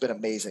feedback has been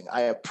amazing.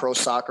 I have pro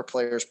soccer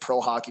players, pro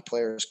hockey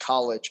players,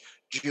 college,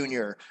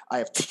 junior. I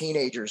have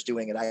teenagers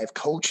doing it. I have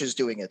coaches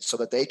doing it so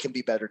that they can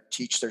be better,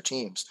 teach their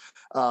teams.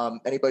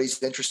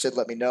 Anybody's interested,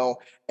 let me know.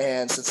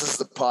 And since this is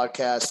the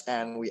podcast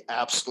and we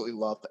absolutely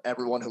love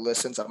everyone who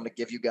listens, I'm going to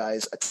give you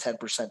guys a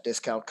 10%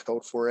 discount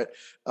code for it.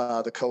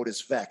 The code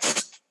is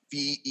VECCHS.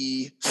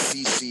 VECCHS,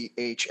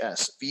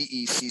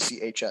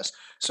 VECCHS.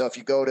 So if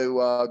you go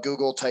to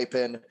Google, type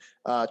in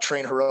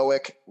Train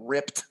Heroic,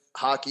 ripped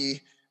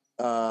hockey,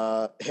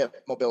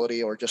 hip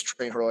mobility, or just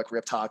Train Heroic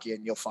ripped hockey,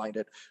 and you'll find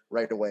it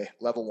right away.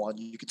 Level 1,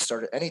 you can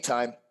start at any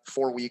time,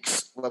 4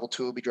 weeks. Level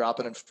 2 will be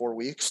dropping in 4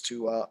 weeks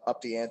to up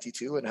the ante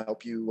too and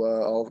help you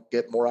all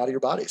get more out of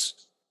your bodies.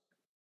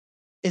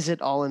 Is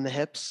it all in the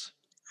hips?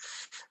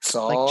 It's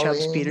all like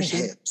Chubbs in Peterson?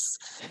 The hips.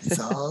 It's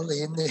all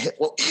in the hips.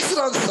 Well, ease it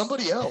on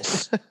somebody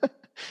else.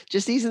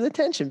 Just easing the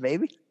tension,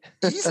 baby.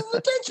 Easing the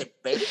tension,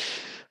 baby.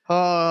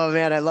 Oh,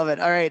 man, I love it.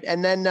 All right.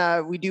 And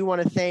then we do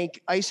want to thank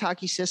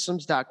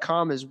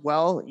icehockeysystems.com as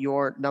well,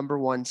 your number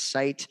one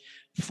site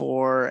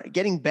for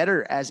getting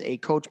better as a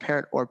coach,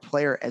 parent, or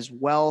player as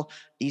well.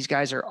 These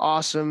guys are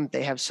awesome.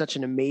 They have such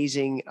an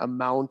amazing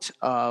amount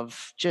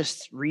of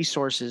just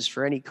resources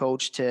for any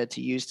coach to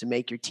use to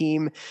make your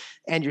team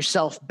and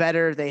yourself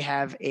better. They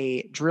have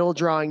a drill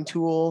drawing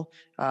tool.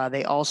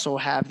 They also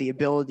have the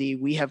ability,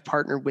 we have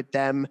partnered with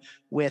them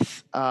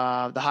with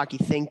the Hockey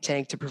Think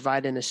Tank to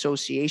provide an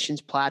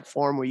associations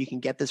platform where you can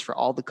get this for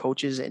all the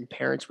coaches and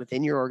parents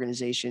within your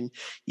organization.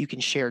 You can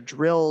share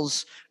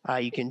drills.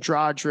 You can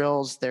draw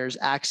drills. There's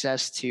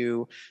access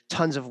to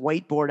tons of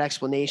whiteboard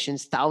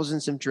explanations,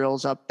 thousands of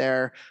drills up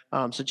there.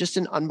 So just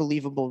an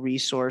unbelievable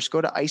resource. Go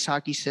to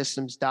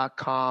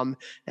icehockeysystems.com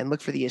and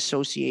look for the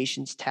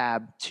associations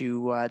tab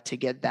to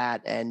get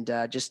that. And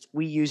just,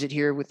 we use it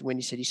here with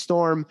Windy City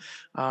Storm.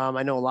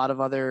 I know a lot of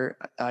other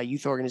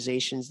youth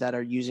organizations that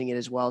are using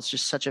it as well. It's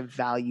just such a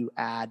value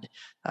add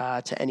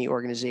to any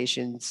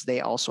organizations.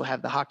 They also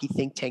have the Hockey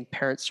Think Tank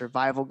Parent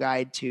Survival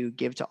Guide to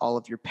give to all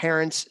of your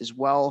parents as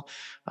well.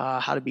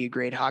 How to be a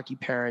great hockey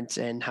parent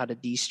and how to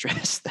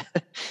de-stress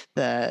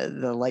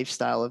the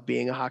lifestyle of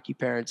being a hockey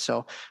parent.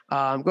 So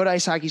go to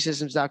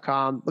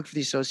icehockeysystems.com, look for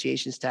the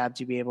associations tab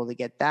to be able to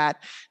get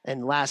that.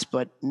 And last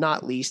but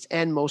not least,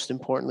 and most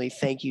importantly,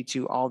 thank you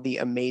to all the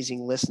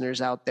amazing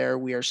listeners out there.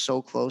 We are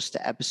so close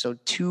to episode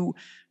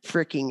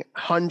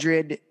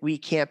 200. We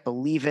can't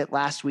believe it.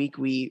 Last week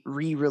we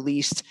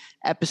re-released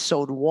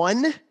episode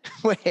 1,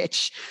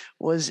 which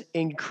was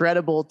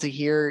incredible to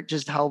hear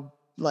just how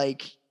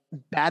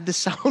bad the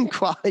sound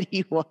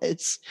quality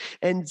was,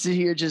 and to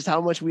hear just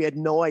how much we had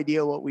no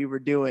idea what we were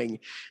doing.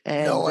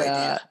 And no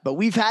idea. But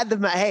we've had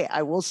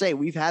I will say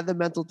we've had the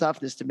mental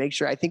toughness to make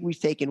sure. I think we've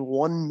taken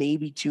 1,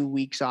 maybe 2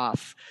 weeks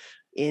off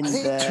in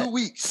 2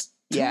 weeks.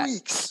 2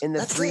 weeks in the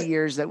That's 3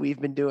 years that we've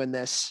been doing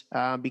this,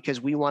 because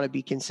we want to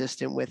be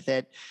consistent with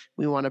it.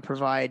 We want to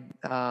provide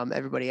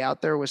everybody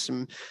out there with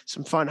some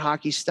fun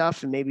hockey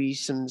stuff and maybe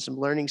some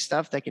learning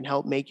stuff that can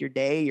help make your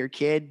day, your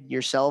kid,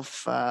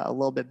 yourself a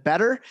little bit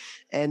better.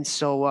 And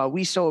so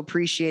we so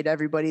appreciate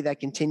everybody that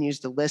continues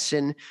to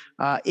listen.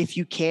 If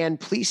you can,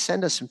 please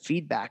send us some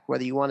feedback,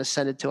 whether you want to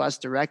send it to us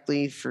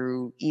directly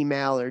through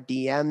email or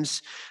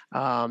DMs,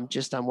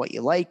 just on what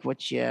you like,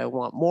 what you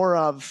want more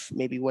of,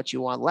 maybe what you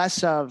want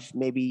less of.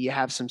 Maybe you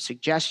have some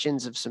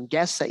suggestions of some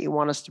guests that you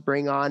want us to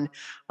bring on.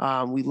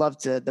 We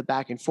love the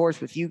back and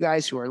forth with you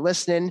guys who are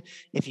listening.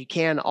 If you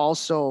can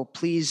also,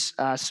 please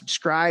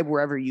subscribe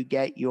wherever you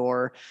get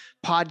your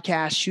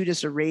podcast. Shoot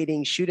us a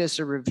rating, shoot us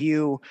a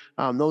review.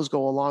 Those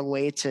go a long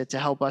way to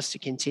help us to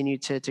continue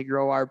to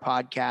grow our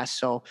podcast.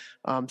 So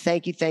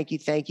thank you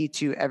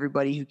to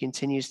everybody who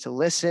continues to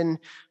listen.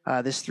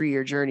 This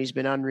 3-year journey has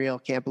been unreal.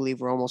 Can't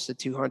believe we're almost at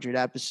 200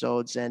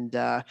 episodes, and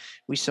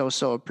we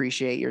so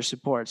appreciate your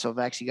support. So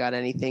Vex, you got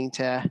anything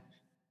to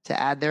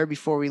add there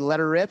before we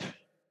let her rip?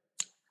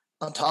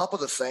 On top of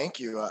the thank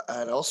you,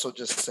 I'd also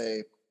just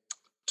say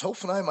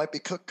Toph and I might be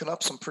cooking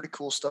up some pretty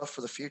cool stuff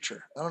for the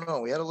future. I don't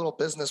know. We had a little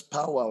business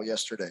powwow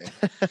yesterday.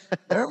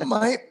 There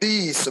might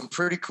be some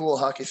pretty cool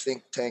Hockey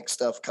Think Tank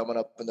stuff coming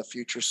up in the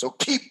future. So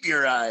keep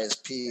your eyes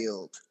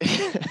peeled.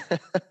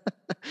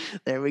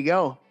 There we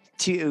go.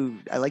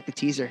 I like the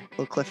teaser,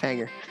 little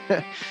cliffhanger.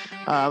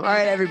 All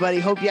right, everybody.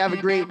 Hope you have a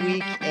great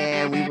week,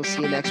 and we will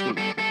see you next week.